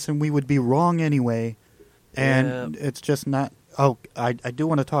 Pointless, and we would be wrong anyway. And it's just not. Oh, I do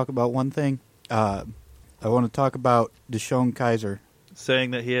want to talk about one thing. I want to talk about DeShone Kizer.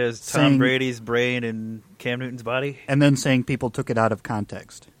 Saying that he has Tom Brady's brain and Cam Newton's body? And then saying people took it out of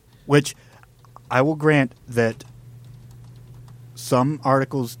context. Which I will grant that some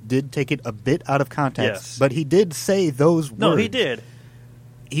articles did take it a bit out of context. Yes. But he did say those words. No, he did.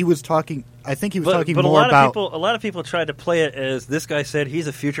 He was talking... I think he was talking but more about... a lot of people tried to play it as this guy said he's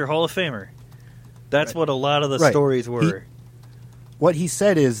a future Hall of Famer. That's what a lot of the stories were. What he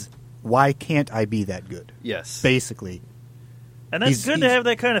said is, why can't I be that good? Yes. Basically. And that's good to have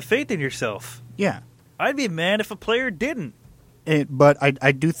that kind of faith in yourself. Yeah. I'd be mad if a player didn't. But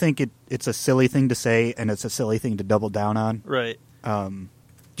I do think it's a silly thing to say, and it's a silly thing to double down on. Right.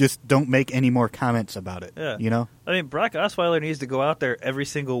 Just don't make any more comments about it. Yeah. You know? I mean, Brock Osweiler needs to go out there every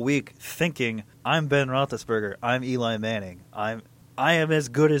single week thinking, I'm Ben Roethlisberger, I'm Eli Manning, I am as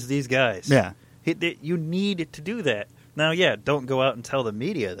good as these guys. Yeah. You need to do that. Now, don't go out and tell the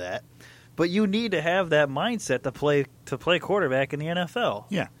media that, but you need to have that mindset to play quarterback in the NFL.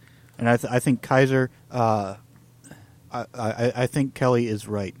 Yeah. And I think Kizer, I think Kelly is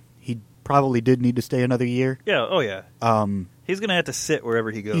right. He probably did need to stay another year. Yeah, oh yeah. He's going to have to sit wherever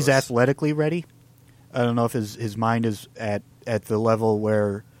he goes. He's athletically ready. I don't know if his mind is at the level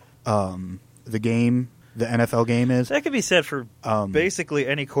where the NFL game is. That could be said for basically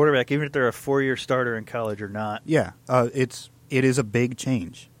any quarterback, even if they're a 4-year starter in college or not. Yeah, it is a big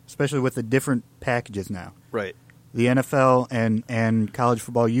change. especially with the different packages now. Right. The NFL and college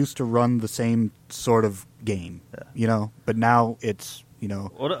football used to run the same sort of game, but now it's,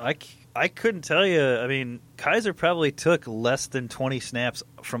 Well, I couldn't tell you. I mean, Kaiser probably took less than 20 snaps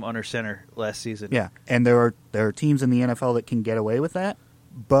from under center last season. Yeah, and there are teams in the NFL that can get away with that,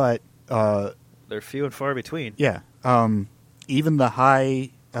 but they're few and far between. Yeah, even the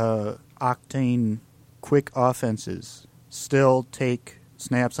high octane, quick offenses still take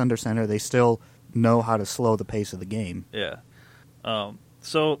snaps under center. They still know how to slow the pace of the game. Yeah.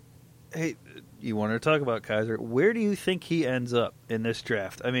 So, hey, you wanted to talk about Kaiser. Where do you think he ends up in this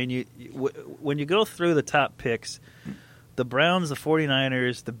draft? I mean, when you go through the top picks, the Browns, the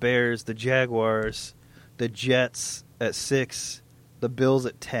 49ers, the Bears, the Jaguars, the Jets at 6, the Bills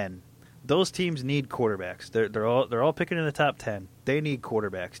at 10. Those teams need quarterbacks. They're all picking in the top 10. They need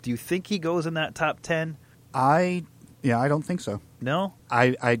quarterbacks. Do you think he goes in that top 10? I don't think so. No?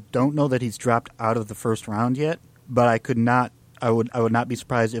 I don't know that he's dropped out of the first round yet, but I would not be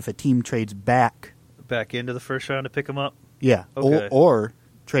surprised if a team trades back into the first round to pick him up? Yeah. Okay. Or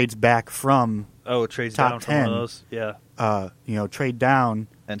trades back from trades top down 10, from one of those. Yeah. Trade down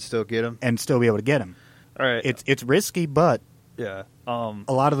and still get him and still be able to get him. All right. It's risky, but yeah. A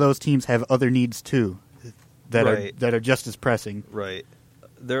lot of those teams have other needs too that are just as pressing. Right.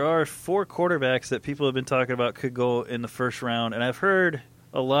 There are 4 quarterbacks that people have been talking about could go in the first round, and I've heard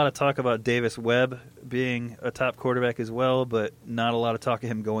a lot of talk about Davis Webb being a top quarterback as well, but not a lot of talk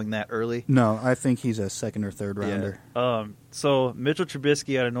of him going that early. No, I think he's a second or third rounder. Yeah. So Mitchell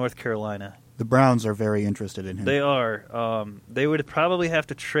Trubisky out of North Carolina. The Browns are very interested in him. They are. They would probably have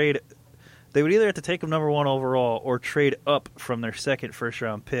to trade. They would either have to take him number 1 overall or trade up from their second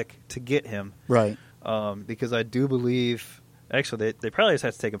first-round pick to get him. Right. Because I do believe... Actually, they probably just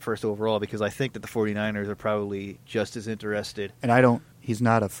have to take him first overall because I think that the 49ers are probably just as interested. And he's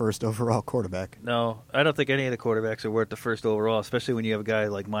not a first overall quarterback. No, I don't think any of the quarterbacks are worth the first overall, especially when you have a guy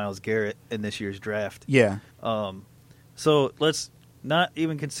like Myles Garrett in this year's draft. Yeah. So let's, not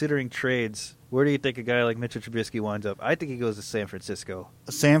even considering trades, where do you think a guy like Mitchell Trubisky winds up? I think he goes to San Francisco.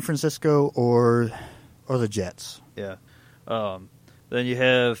 San Francisco or the Jets. Yeah. Then you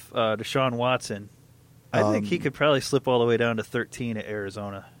have Deshaun Watson. I think he could probably slip all the way down to 13 at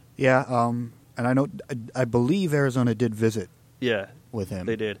Arizona. Yeah, and I believe Arizona did visit. Yeah, with him.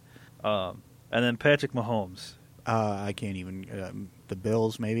 They did. And then Patrick Mahomes. I can't even. The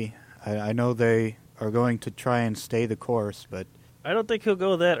Bills, maybe. I know they are going to try and stay the course, but I don't think he'll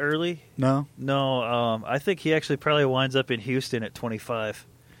go that early. No? No, I think he actually probably winds up in Houston at 25.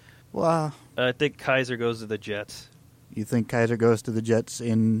 Well, I think Kaiser goes to the Jets. You think Kaiser goes to the Jets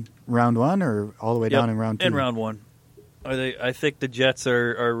in round 1 or all the way down in round 2? In round 1. I think the Jets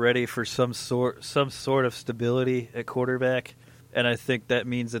are ready for some sort of stability at quarterback, and I think that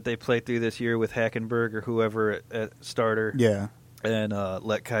means that they play through this year with Hackenberg or whoever at starter. Yeah. And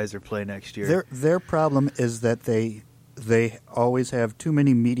let Kaiser play next year. Their problem is that they always have too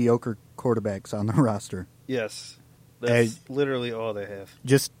many mediocre quarterbacks on the roster. Yes. That's literally all they have.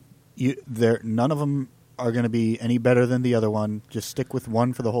 None of them are going to be any better than the other one. Just stick with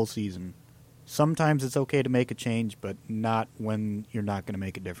one for the whole season. Sometimes it's okay to make a change, but not when you're not going to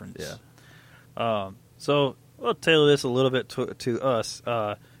make a difference. Yeah. So we'll tailor this a little bit to us.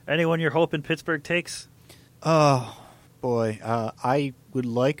 Anyone you're hoping Pittsburgh takes? Oh, boy. I would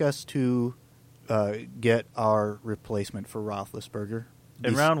like us to get our replacement for Roethlisberger.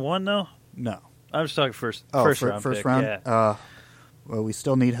 In round 1, though? No. I'm just talking first round. First pick. round? Yeah. Well, we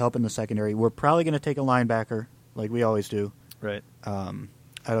still need help in the secondary. We're probably going to take a linebacker, like we always do. Right. I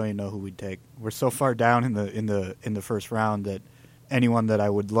don't even know who we'd take. We're so far down in the first round that anyone that I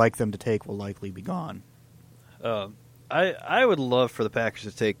would like them to take will likely be gone. I would love for the Packers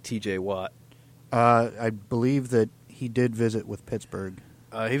to take T.J. Watt. I believe that he did visit with Pittsburgh.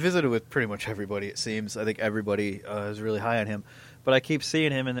 He visited with pretty much everybody, it seems. I think everybody is really high on him. But I keep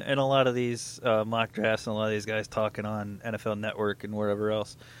seeing him in a lot of these mock drafts and a lot of these guys talking on NFL Network and wherever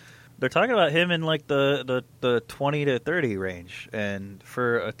else. They're talking about him in like the 20 to 30 range. And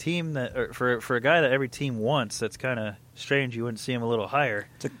for a team for a guy that every team wants, that's kind of strange you wouldn't see him a little higher.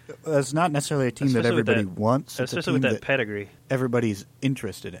 It's not necessarily a team especially that everybody wants. It's especially with that pedigree. Everybody's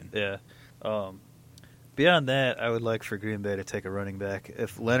interested in. Yeah. Beyond that, I would like for Green Bay to take a running back.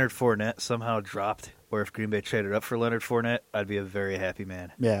 If Leonard Fournette somehow dropped, or if Green Bay traded up for Leonard Fournette, I'd be a very happy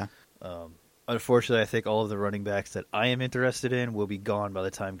man. Yeah. Unfortunately, I think all of the running backs that I am interested in will be gone by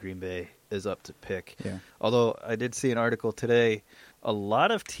the time Green Bay is up to pick. Yeah. Although I did see an article today, a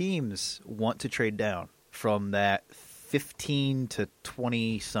lot of teams want to trade down from that 15 to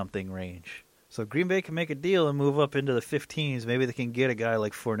 20-something range. So Green Bay can make a deal and move up into the 15s. Maybe they can get a guy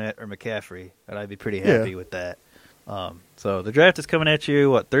like Fournette or McCaffrey, and I'd be pretty happy with that. So the draft is coming at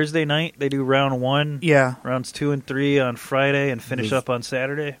you, Thursday night? They do round 1. Yeah. Rounds 2 and 3 on Friday and finish up on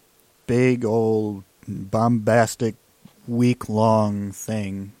Saturday. Big old bombastic week-long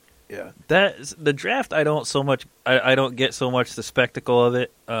thing. Yeah. The draft, I don't get so much the spectacle of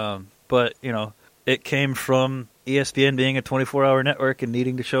it. But, it came from ESPN being a 24-hour network and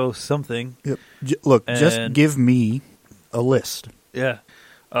needing to show something. Yep. Just give me a list. Yeah.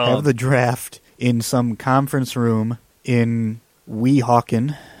 Have the draft in some conference room in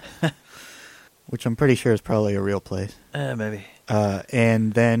Weehawken, which I'm pretty sure is probably a real place. Maybe.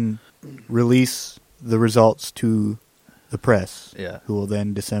 And then release the results to the press, who will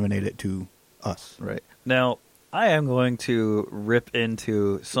then disseminate it to us. Right. Now, I am going to rip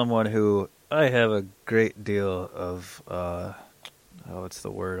into someone who I have a great deal of, what's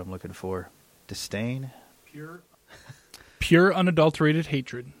the word I'm looking for? Disdain? Pure unadulterated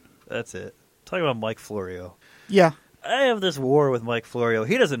hatred. That's it. Talking about Mike Florio. Yeah. I have this war with Mike Florio.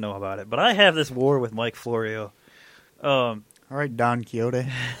 He doesn't know about it, but I have this war with Mike Florio. All right, Don Quixote.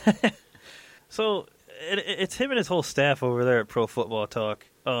 So it's him and his whole staff over there at Pro Football Talk.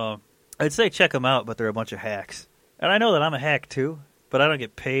 I'd say check them out, but they're a bunch of hacks. And I know that I'm a hack too, but I don't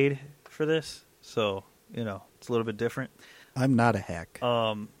get paid for this, so, it's a little bit different. I'm not a hack.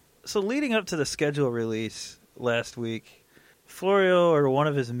 So leading up to the schedule release last week, Florio, or one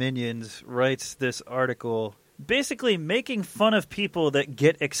of his minions, writes this article basically making fun of people that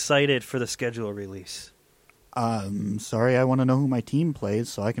get excited for the schedule release. Sorry, I want to know who my team plays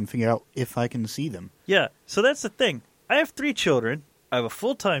so I can figure out if I can see them. Yeah, so that's the thing. I have 3 children. I have a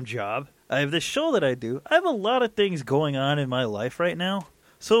full-time job. I have this show that I do. I have a lot of things going on in my life right now.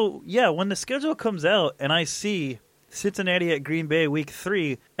 So, yeah, when the schedule comes out and I see Cincinnati at Green Bay week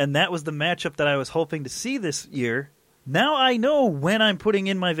 3, and that was the matchup that I was hoping to see this year, now I know when I'm putting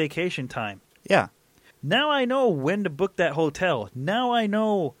in my vacation time. Yeah. Now I know when to book that hotel. Now I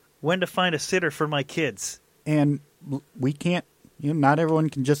know when to find a sitter for my kids. And we can't, not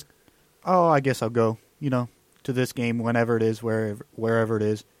everyone can just, I guess I'll go, to this game whenever it is, wherever it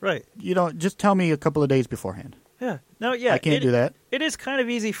is. Right. Just tell me a couple of days beforehand. Yeah. No, yeah. I can't do that. It is kind of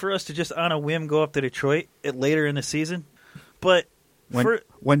easy for us to just on a whim go up to Detroit later in the season. But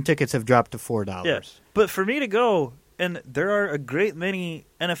when tickets have dropped to $4. Yeah. But for me to go, and there are a great many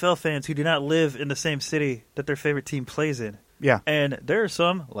NFL fans who do not live in the same city that their favorite team plays in. Yeah. And there are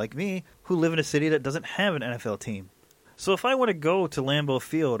some, like me, who live in a city that doesn't have an NFL team. So if I want to go to Lambeau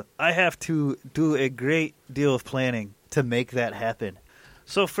Field, I have to do a great deal of planning to make that happen.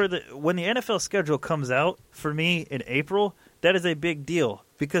 So when the NFL schedule comes out for me in April, that is a big deal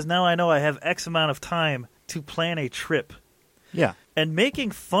because now I know I have X amount of time to plan a trip. Yeah. And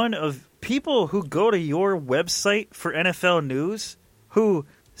making fun of people who go to your website for NFL news, who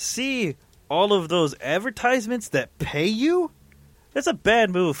see all of those advertisements that pay you, that's a bad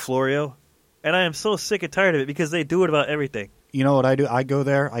move, Florio. And I am so sick and tired of it because they do it about everything. You know what I do? I go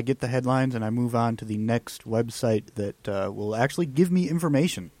there, I get the headlines, and I move on to the next website that will actually give me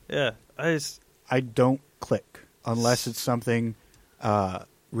information. Yeah. I don't click unless it's something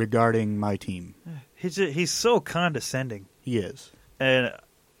regarding my team. He's so condescending. He is. And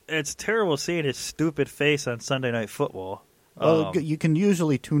it's terrible seeing his stupid face on Sunday Night Football. Well, you can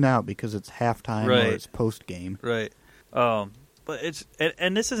usually tune out because it's halftime or it's post-game. Right. But it's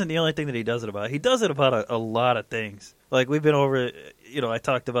and this isn't the only thing that he does it about. He does it about a lot of things. Like we've been over, I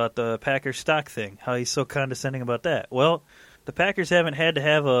talked about the Packers stock thing, how he's so condescending about that. Well, the Packers haven't had to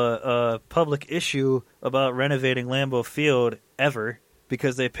have a public issue about renovating Lambeau Field ever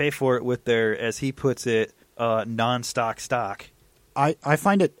because they pay for it with their, as he puts it, non-stock stock. I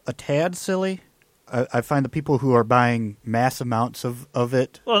find it a tad silly. I find the people who are buying mass amounts of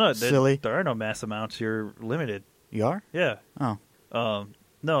it silly. There are no mass amounts. You're limited. You are? Yeah. Oh.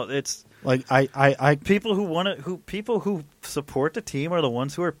 No, it's like I people who support the team are the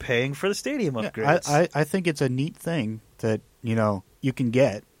ones who are paying for the stadium upgrades. I think it's a neat thing that you can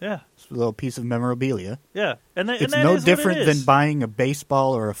get. Yeah. It's a little piece of memorabilia. Yeah, it's no different than buying a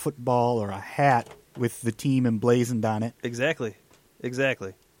baseball or a football or a hat with the team emblazoned on it. Exactly.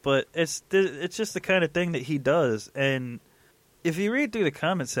 But it's just the kind of thing that he does, and if you read through the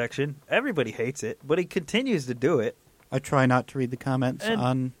comment section, everybody hates it, but he continues to do it. I try not to read the comments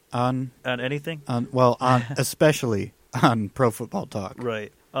on anything. Especially on Pro Football Talk.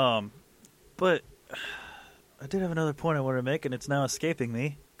 Right. But I did have another point I wanted to make, and it's now escaping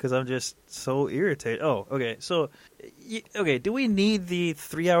me because I'm just so irritated. Oh, okay. So, do we need the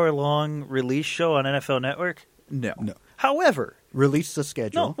 3-hour-long release show on NFL Network? No. However, released the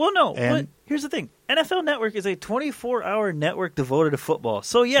schedule. No. And But here's the thing. NFL Network is a 24-hour network devoted to football.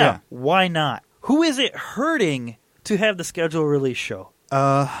 So, yeah, why not? Who is it hurting to have the schedule release show?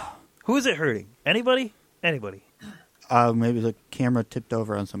 Who is it hurting? Anybody? Anybody. Maybe the camera tipped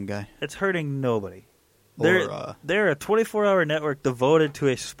over on some guy. It's hurting nobody. Or, They're a 24-hour network devoted to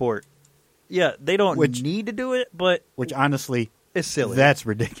a sport. Yeah, they don't need to do it, but... Which, honestly... It's silly. That's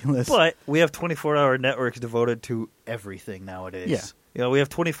ridiculous. But we have 24-hour networks devoted to everything nowadays. Yeah. You know, we have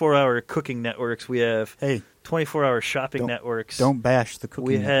 24-hour cooking networks. We have 24-hour shopping don't, networks. Don't bash the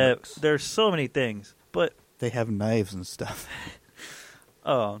cooking networks. There's so many things, but... They have knives and stuff.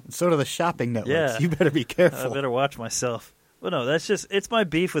 Oh. So do the shopping networks. Yeah. You better be careful. I better watch myself. But no, that's just... It's my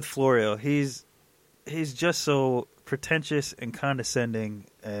beef with Florio. He's just so pretentious and condescending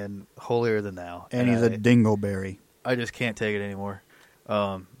and holier than thou. And he's a dingleberry. I just can't take it anymore.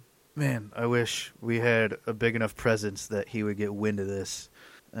 Man, I wish we had a big enough presence that he would get wind of this,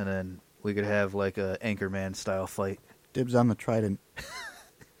 and then we could have like a Anchorman style fight. Dibs on the trident.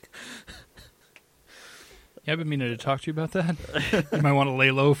 Yeah, I've been meaning to talk to you about that. You might want to lay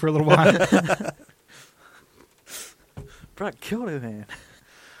low for a little while. Brock killed him, man.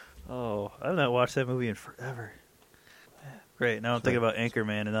 Oh, I've not watched that movie in forever. Great, now I'm thinking about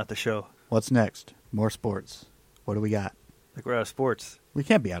Anchorman and not the show. What's next? More sports. What do we got? Like we're out of sports. We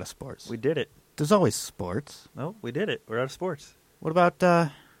can't be out of sports. We did it. There's always sports. No, we did it. We're out of sports. What about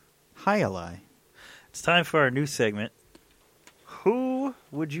Hi-Li? It's time for our new segment. Who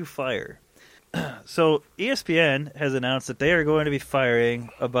would you fire? So ESPN has announced that they are going to be firing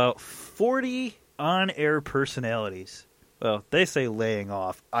about 40 on-air personalities. Well, they say laying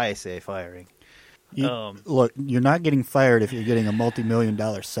off. I say firing. Look, you're not getting fired if you're getting a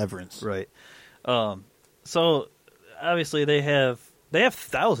multi-million-dollar severance. Right. So obviously they have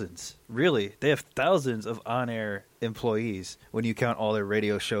thousands, really. They have thousands of on-air employees when you count all their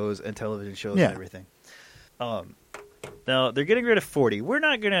radio shows and television shows and everything. Now they're getting rid of 40. We're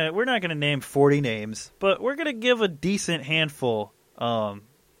not gonna name 40 names, but we're gonna give a decent handful.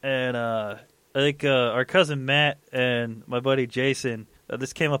 And I think our cousin Matt and my buddy Jason.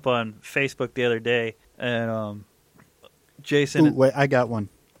 This came up on Facebook the other day, and Jason. Ooh, wait, I got one.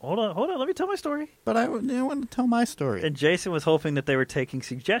 Hold on. Let me tell my story. But I want to tell my story. And Jason was hoping that they were taking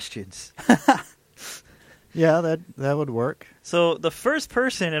suggestions. Yeah, that would work. So the first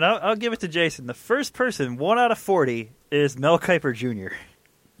person, and I'll give it to Jason, the first person, 1 out of 40, is Mel Kiper Jr.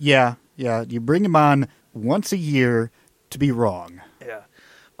 Yeah. You bring him on once a year to be wrong. Yeah.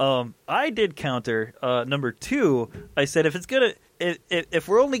 I did counter number 2. I said if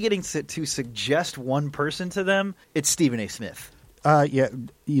we're only getting to suggest one person to them, it's Stephen A. Smith. Yeah.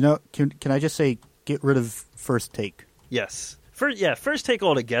 You know, can I just say get rid of First Take? Yes. First Take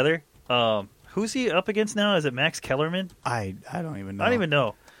altogether. Who's he up against now? Is it Max Kellerman? I don't even know. I don't even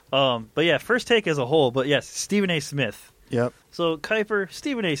know. But yeah, First Take as a whole. But yes, Stephen A. Smith. Yep. So Kiper,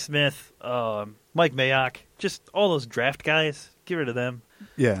 Stephen A. Smith, Mike Mayock, just all those draft guys. Get rid of them.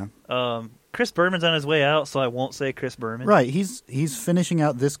 Yeah. Chris Berman's on his way out, so I won't say Chris Berman. Right. He's finishing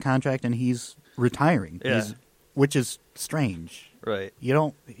out this contract and he's retiring. Yeah. Which is strange. Right. You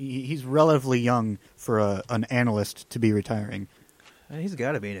don't. He's relatively young for an analyst to be retiring. He's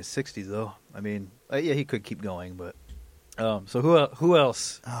got to be in his 60s, though. I mean, yeah, he could keep going, but so who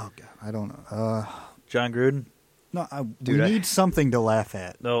else? Oh God, I don't know. John Gruden. No, we need something to laugh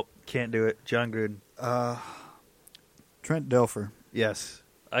at. Nope, can't do it. John Gruden. Trent Dilfer. Yes,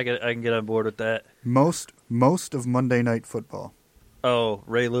 I can get on board with that. Most of Monday Night Football. Oh,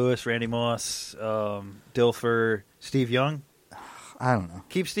 Ray Lewis, Randy Moss, Dilfer, Steve Young. I don't know.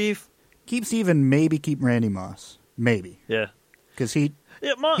 Keep Steve. Keep Steve and maybe keep Randy Moss. Maybe. Yeah. Because he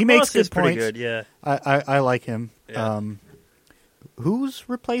Moss makes good is pretty points. good. Yeah. I like him. Yeah. Who's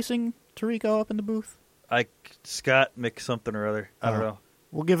replacing Tirico up in the booth? Scott something or other. I don't know.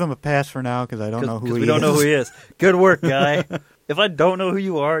 We'll give him a pass for now because I don't know who he is. Because we don't know who he is. Good work, guy. If I don't know who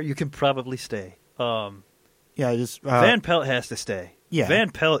you are, you can probably stay. Yeah, just Van Pelt has to stay. Yeah.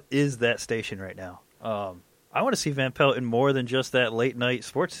 Van Pelt is that station right now. I want to see Van Pelt in more than just that late night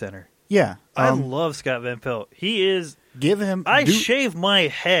sports center. Yeah. I love Scott Van Pelt. He is. Give him. Shave my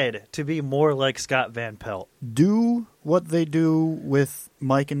head to be more like Scott Van Pelt. Do what they do with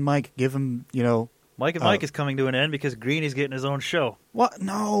Mike and Mike. Give him, Mike and Mike is coming to an end because Greeny's getting his own show. What?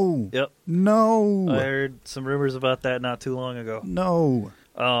 No. Yep. No. I heard some rumors about that not too long ago. No.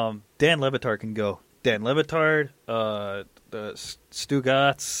 Dan Le Batard can go. Dan Le Batard, Stu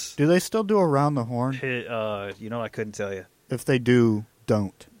Gatz. Do they still do Around the Horn? I couldn't tell you. If they do,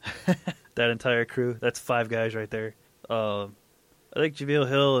 don't. That entire crew. That's 5 guys right there. I think Jameel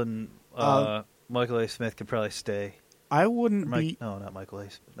Hill and Michael A. Smith could probably stay. I wouldn't be. No, not Michael A.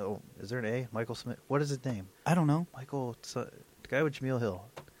 No, is there an A? Michael Smith. What is his name? I don't know. Michael, the guy with Jameel Hill.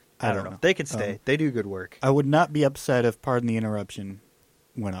 I don't know. They can stay. They do good work. I would not be upset if, pardon the interruption,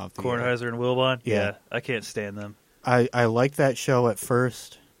 went off the air. Kornheiser and Wilbon? Yeah. I can't stand them. I liked that show at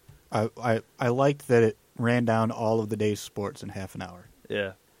first. I liked that it ran down all of the day's sports in half an hour.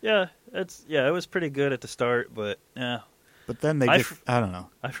 Yeah. Yeah, it was pretty good at the start, but yeah. But then I don't know.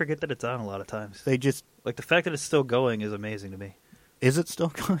 I forget that it's on a lot of times. They just like the fact that it's still going is amazing to me. Is it still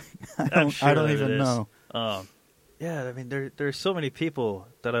going? I'm sure I don't that even it is. know. Yeah, I mean there's so many people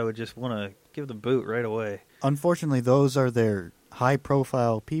that I would just want to give the boot right away. Unfortunately, those are their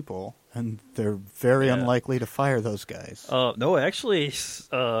high-profile people, and they're very unlikely to fire those guys. No, actually,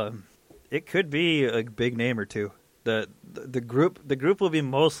 it could be a big name or two. The group will be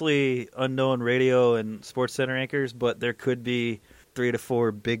mostly unknown radio and Sports Center anchors, but there could be 3 to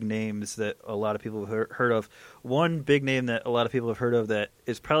 4 big names that a lot of people have heard of. One big name that a lot of people have heard of that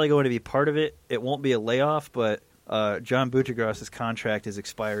is probably going to be part of it. It won't be a layoff, but John Buccigross's contract is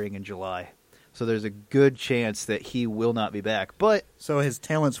expiring in July. So there's a good chance that he will not be back. But so his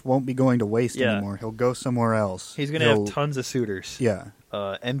talents won't be going to waste anymore. He'll go somewhere else. He's going to have tons of suitors. Yeah.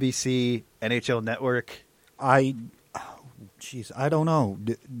 NBC, NHL Network. I don't know.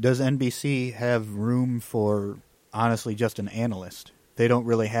 Does NBC have room for, honestly, just an analyst? They don't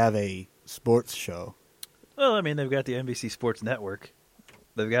really have a sports show. Well, I mean, they've got the NBC Sports Network.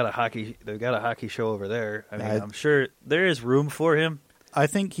 They've got a hockey show over there. I mean, I'm sure there is room for him. I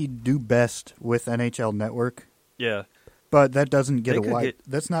think he'd do best with NHL Network. Yeah. But that doesn't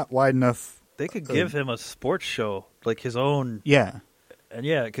that's not wide enough. They could give him a sports show, like his own. Yeah. And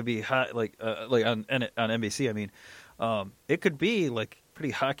yeah, it could be hot, like on NBC. I mean, it could be like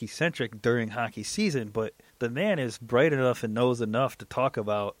pretty hockey centric during hockey season, but the man is bright enough and knows enough to talk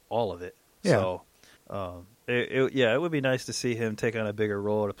about all of it. Yeah. So, it would be nice to see him take on a bigger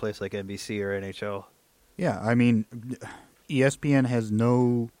role at a place like NBC or NHL. Yeah, I mean, ESPN has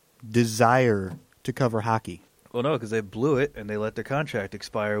no desire to cover hockey. Well, no, because they blew it and they let their contract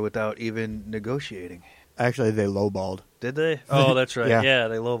expire without even negotiating. Actually, they lowballed. Did they? Oh, that's right. Yeah,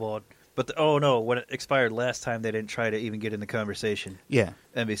 they lowballed. But when it expired last time, they didn't try to even get in the conversation. Yeah,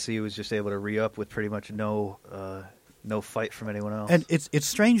 NBC was just able to re-up with pretty much no fight from anyone else. And it's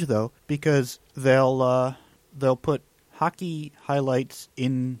strange though, because they'll put hockey highlights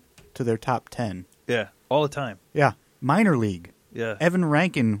into their top 10. Yeah, all the time. Yeah, minor league. Yeah, Evan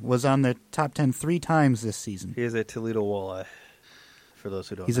Rankin was on the top 10 3 times this season. He is a Toledo Walleye. For those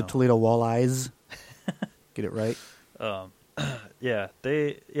who don't know, he's a Toledo Walleyes. Get it right.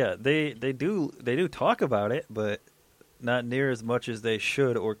 They do talk about it, but not near as much as they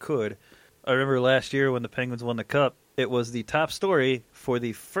should or could. I remember last year when the Penguins won the Cup, it was the top story for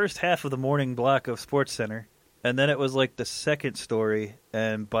the first half of the morning block of SportsCenter, and then it was like the second story,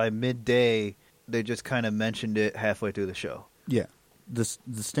 and by midday they just kind of mentioned it halfway through the show. Yeah, the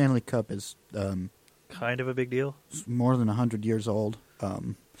Stanley Cup is kind of a big deal. More than 100 years old.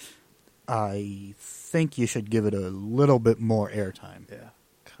 I think you should give it a little bit more airtime. Yeah,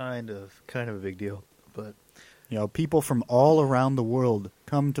 kind of a big deal. But people from all around the world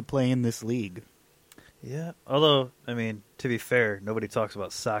come to play in this league. Yeah, although I mean, to be fair, nobody talks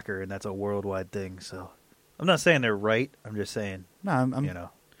about soccer, and that's a worldwide thing. So I'm not saying they're right. I'm just saying,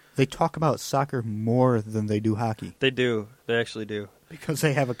 they talk about soccer more than they do hockey. They do. They actually do. Because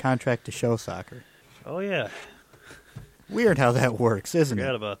they have a contract to show soccer. Oh yeah. Weird how that works, isn't it?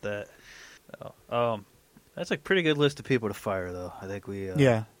 Forgot about that. That's a pretty good list of people to fire, though. I think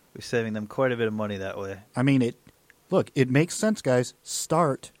we're saving them quite a bit of money that way. I mean, it makes sense, guys.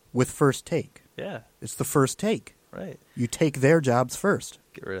 Start with First Take. Yeah, it's the first take. Right. You take their jobs first.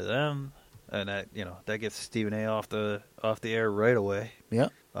 Get rid of them, and that gets Stephen A. off the air right away. Yeah.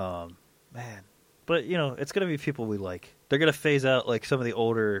 Man, but it's gonna be people we like. They're gonna phase out like some of the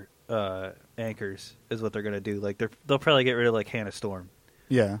older anchors is what they're gonna do. Like they'll probably get rid of like Hannah Storm.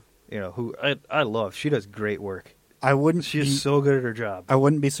 Yeah. Who I love. She does great work. She is so good at her job. I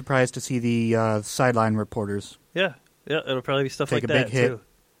wouldn't be surprised to see the sideline reporters. Yeah, it'll probably be stuff take like a that big hit. too.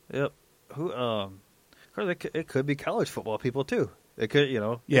 Yep. Of course, it could be college football people too. It could,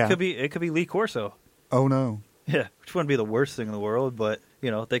 it could be Lee Corso. Oh no. Yeah, which wouldn't be the worst thing in the world, but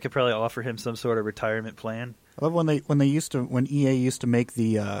they could probably offer him some sort of retirement plan. I love when EA used to make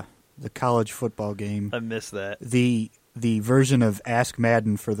the college football game. I miss that. The version of Ask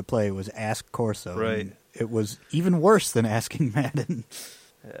Madden for the play was Ask Corso. Right. It was even worse than asking Madden.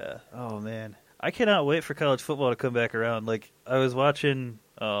 Yeah. Oh man, I cannot wait for college football to come back around. Like I was watching.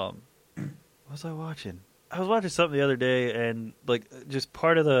 What was I watching? I was watching something the other day, and like just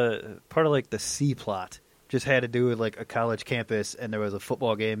part of like the C plot just had to do with like a college campus and there was a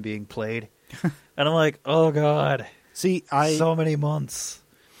football game being played. And I'm like, oh God. See, so many months.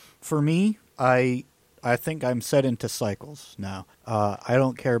 For me, I think I'm set into cycles now. I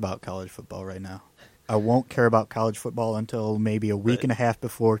don't care about college football right now. I won't care about college football until maybe a week and a half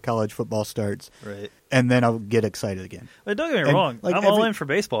before college football starts. Right. And then I'll get excited again. But don't get me wrong. Like I'm all in for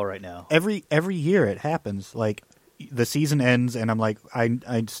baseball right now. Every year it happens. Like the season ends and I'm like,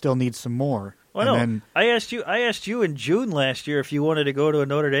 I still need some more. Well, no. Then, I asked you in June last year if you wanted to go to a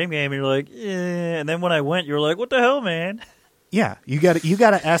Notre Dame game, and you're like, yeah. And then when I went, you were like, what the hell, man? Yeah, you got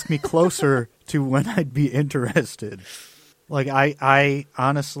to ask me closer to when I'd be interested. Like I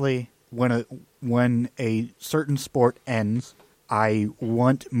honestly, when a certain sport ends, I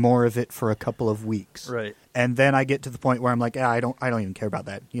want more of it for a couple of weeks. Right. And then I get to the point where I'm like, I don't even care about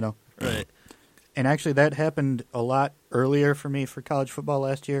that, you know. Right. And actually, that happened a lot earlier for me for college football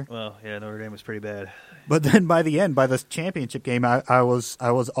last year. Well, yeah, Notre Dame was pretty bad. But then by the end, by the championship game, I was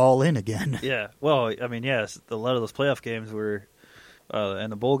all in again. Yeah. Well, I mean, yes, a lot of those playoff games were,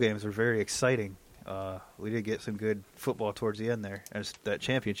 and the bowl games were very exciting. We did get some good football towards the end there, as that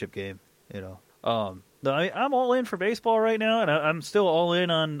championship game, you know. No, I'm all in for baseball right now, and I'm still all in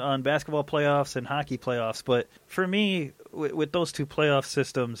on basketball playoffs and hockey playoffs. But for me, with those two playoff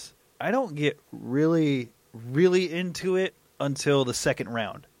systems, I don't get really, really into it until the second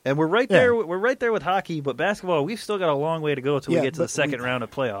round. And we're right there. We're right there with hockey, but basketball, we've still got a long way to go until we get to the second round of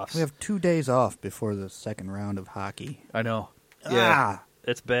playoffs. We have 2 days off before the second round of hockey. I know. Yeah,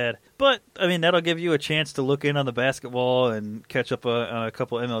 it's bad. But I mean, that'll give you a chance to look in on the basketball and catch up on a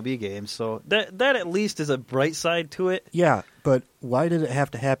couple MLB games. So that at least is a bright side to it. Yeah, but why did it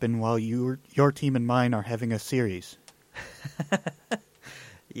have to happen while your team and mine are having a series?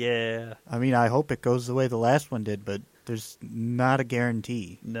 Yeah. I mean, I hope it goes the way the last one did, but there's not a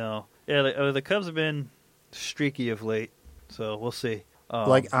guarantee. No. Yeah, the Cubs have been streaky of late, so we'll see.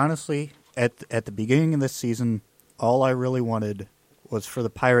 Like, honestly, at the beginning of this season, all I really wanted was for the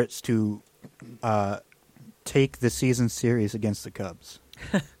Pirates to take the season series against the Cubs.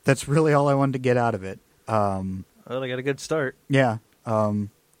 That's really all I wanted to get out of it. Well, they got a good start. Yeah.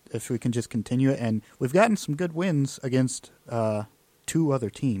 If we can just continue it. And we've gotten some good wins against 2 other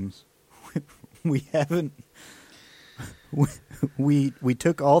teams. We haven't. We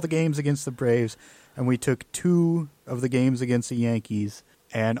took all the games against the Braves, and we took 2 of the games against the Yankees,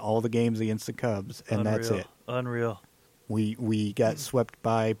 and all the games against the Cubs, and that's it. Unreal. We got swept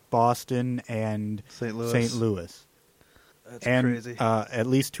by Boston and St. Louis. That's crazy. At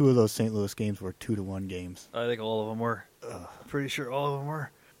least 2 of those St. Louis games were 2-1 games. I think all of them were. I'm pretty sure all of them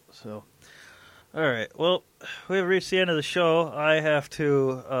were. So. All right. Well, we've reached the end of the show. I have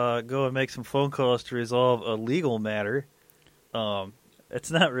to go and make some phone calls to resolve a legal matter.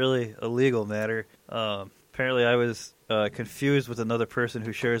 It's not really a legal matter. Apparently, I was confused with another person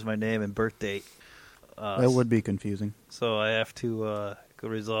who shares my name and birth date. That would be confusing. So I have to go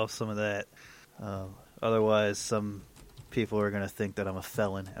resolve some of that. Otherwise, some people are going to think that I'm a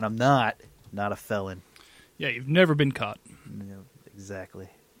felon, and I'm not a felon. Yeah, you've never been caught. Exactly.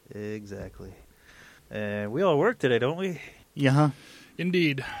 And we all work today, don't we? Yeah.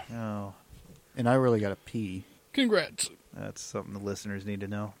 Indeed. Oh. And I really got to pee. Congrats. That's something the listeners need to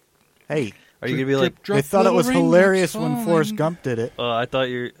know. Hey. Are you going to be like... They thought it was hilarious when Forrest Gump did it. I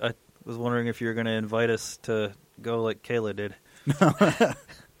was wondering if you were going to invite us to go like Kayla did.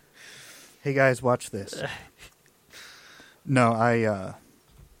 Hey, guys, watch this. No,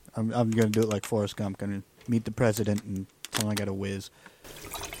 I'm going to do it like Forrest Gump. Going to meet the president and tell him I got a whiz.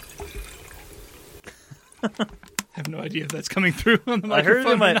 I have no idea if that's coming through on the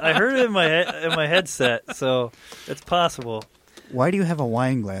microphone. I heard it in my headset, so it's possible. Why do you have a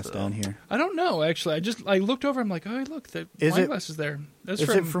wine glass down here? I don't know, actually. I looked over. I'm like, oh, look, the wine glass is there. Is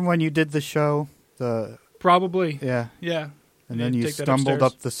it from when you did the show? Probably. Yeah. Yeah. And then you stumbled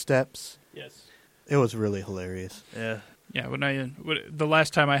up the steps. Yes. It was really hilarious. Yeah. Yeah. The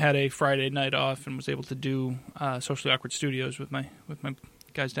last time I had a Friday night off and was able to do Socially Awkward Studios with my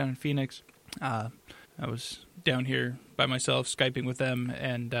guys down in Phoenix, I was down here by myself, Skyping with them,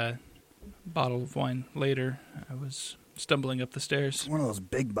 and a bottle of wine later, I was stumbling up the stairs. One of those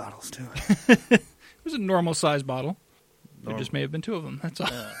big bottles, too. It was a normal-sized bottle. There just may have been 2 of them, that's all.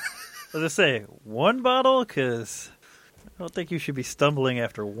 I was going to say, 1 bottle? Because I don't think you should be stumbling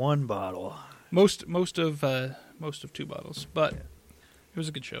after 1 bottle. Most of 2 bottles, but it was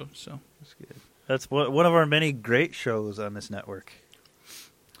a good show, so. That's good. That's one of our many great shows on this network.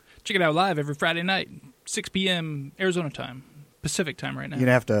 Check it out live every Friday night, 6 p.m. Arizona time, Pacific time right now. You're going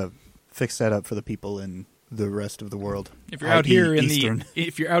to have to fix that up for the people in the rest of the world. If you're out here in Eastern.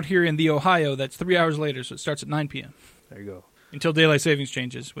 if you're out here in the Ohio, that's 3 hours later, so it starts at 9 p.m. There you go. Until daylight savings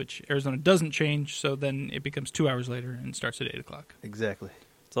changes, which Arizona doesn't change, so then it becomes 2 hours later and starts at 8 o'clock. Exactly.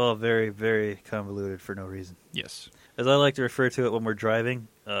 It's all very, very convoluted for no reason. Yes. As I like to refer to it when we're driving,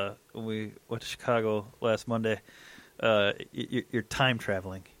 when we went to Chicago last Monday, you're time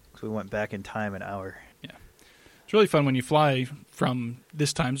traveling. So we went back in time an hour. Yeah. It's really fun when you fly from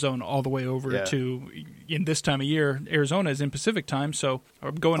this time zone all the way over to, in this time of year, Arizona is in Pacific time, so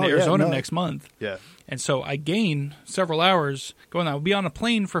I'm going to Arizona next month. Yeah. And so I gain several hours going there. I'll be on a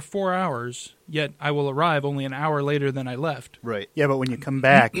plane for 4 hours, yet I will arrive only an hour later than I left. Right. Yeah, but when you come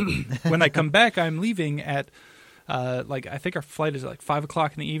back... When I come back, I'm leaving at, I think our flight is at 5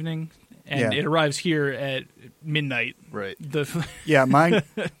 o'clock in the evening, and it arrives here at midnight. Right. Yeah,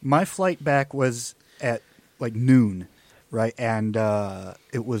 my flight back was at noon, right? And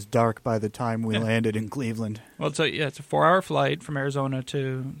it was dark by the time we landed in Cleveland. Well, it's a 4-hour flight from Arizona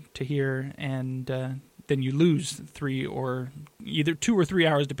to here, and then you lose 3 or either 2 or 3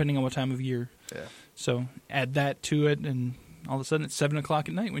 hours depending on what time of year. Yeah. So add that to it, and all of a sudden it's 7 o'clock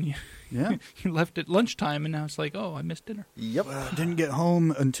at night when you you left at lunchtime, and now it's like, oh, I missed dinner. Yep. Didn't get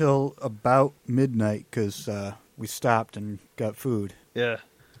home until about midnight because we stopped and got food. Yeah.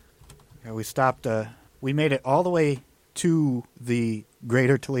 Yeah, we stopped. We made it all the way to the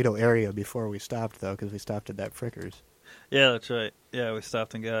greater Toledo area before we stopped, though, because we stopped at that Frickers. Yeah, that's right. Yeah, we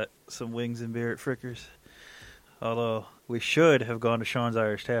stopped and got some wings and beer at Frickers. Although we should have gone to Sean's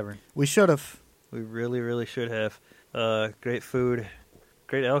Irish Tavern. We should have. We really, really should have. Great food,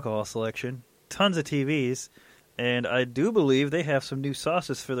 great alcohol selection, tons of TVs, and I do believe they have some new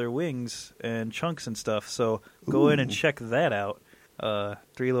sauces for their wings and chunks and stuff, so go in and check that out.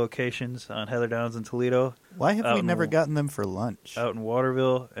 3 locations on Heather Downs in Toledo. Why have we never gotten them for lunch? Out in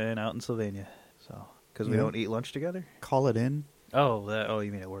Waterville and out in Sylvania. So, because we don't eat lunch together? Call it in. Oh,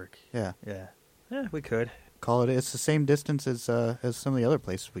 you mean at work? Yeah. Yeah. Yeah, we could. Call it. It's the same distance as some of the other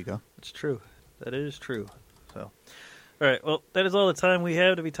places we go. It's true. That is true. So, all right. Well, that is all the time we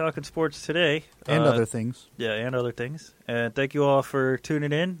have to be talking sports today. And other things. Yeah, and other things. And thank you all for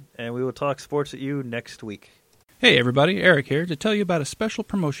tuning in, and we will talk sports at you next week. Hey everybody, Eric here to tell you about a special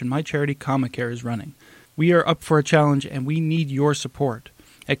promotion my charity Comicare is running. We are up for a challenge and we need your support.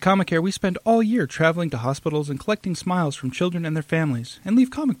 At Comicare, we spend all year traveling to hospitals and collecting smiles from children and their families, and leave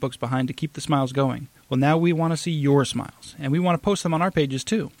comic books behind to keep the smiles going. Well, now we want to see your smiles, and we want to post them on our pages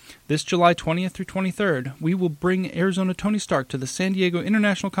too. This July 20th through 23rd, we will bring Arizona Tony Stark to the San Diego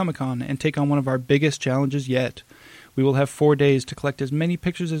International Comic-Con and take on one of our biggest challenges yet. We will have 4 days to collect as many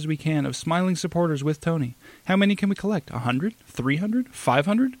pictures as we can of smiling supporters with Tony. How many can we collect? 100? 300?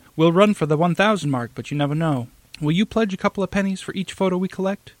 500? We'll run for the 1,000 mark, but you never know. Will you pledge a couple of pennies for each photo we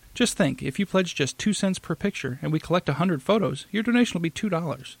collect? Just think, if you pledge just 2 cents per picture and we collect 100 photos, your donation will be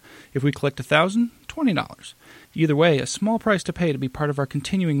 $2. If we collect 1,000, $20. Either way, a small price to pay to be part of our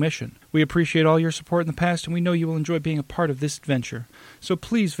continuing mission. We appreciate all your support in the past, and we know you will enjoy being a part of this adventure. So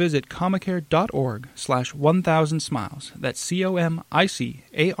please visit comicare.org/1000smiles. That's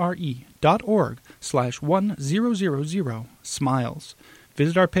comicare.org/1000smiles.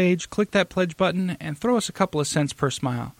 Visit our page, click that pledge button, and throw us a couple of cents per smile.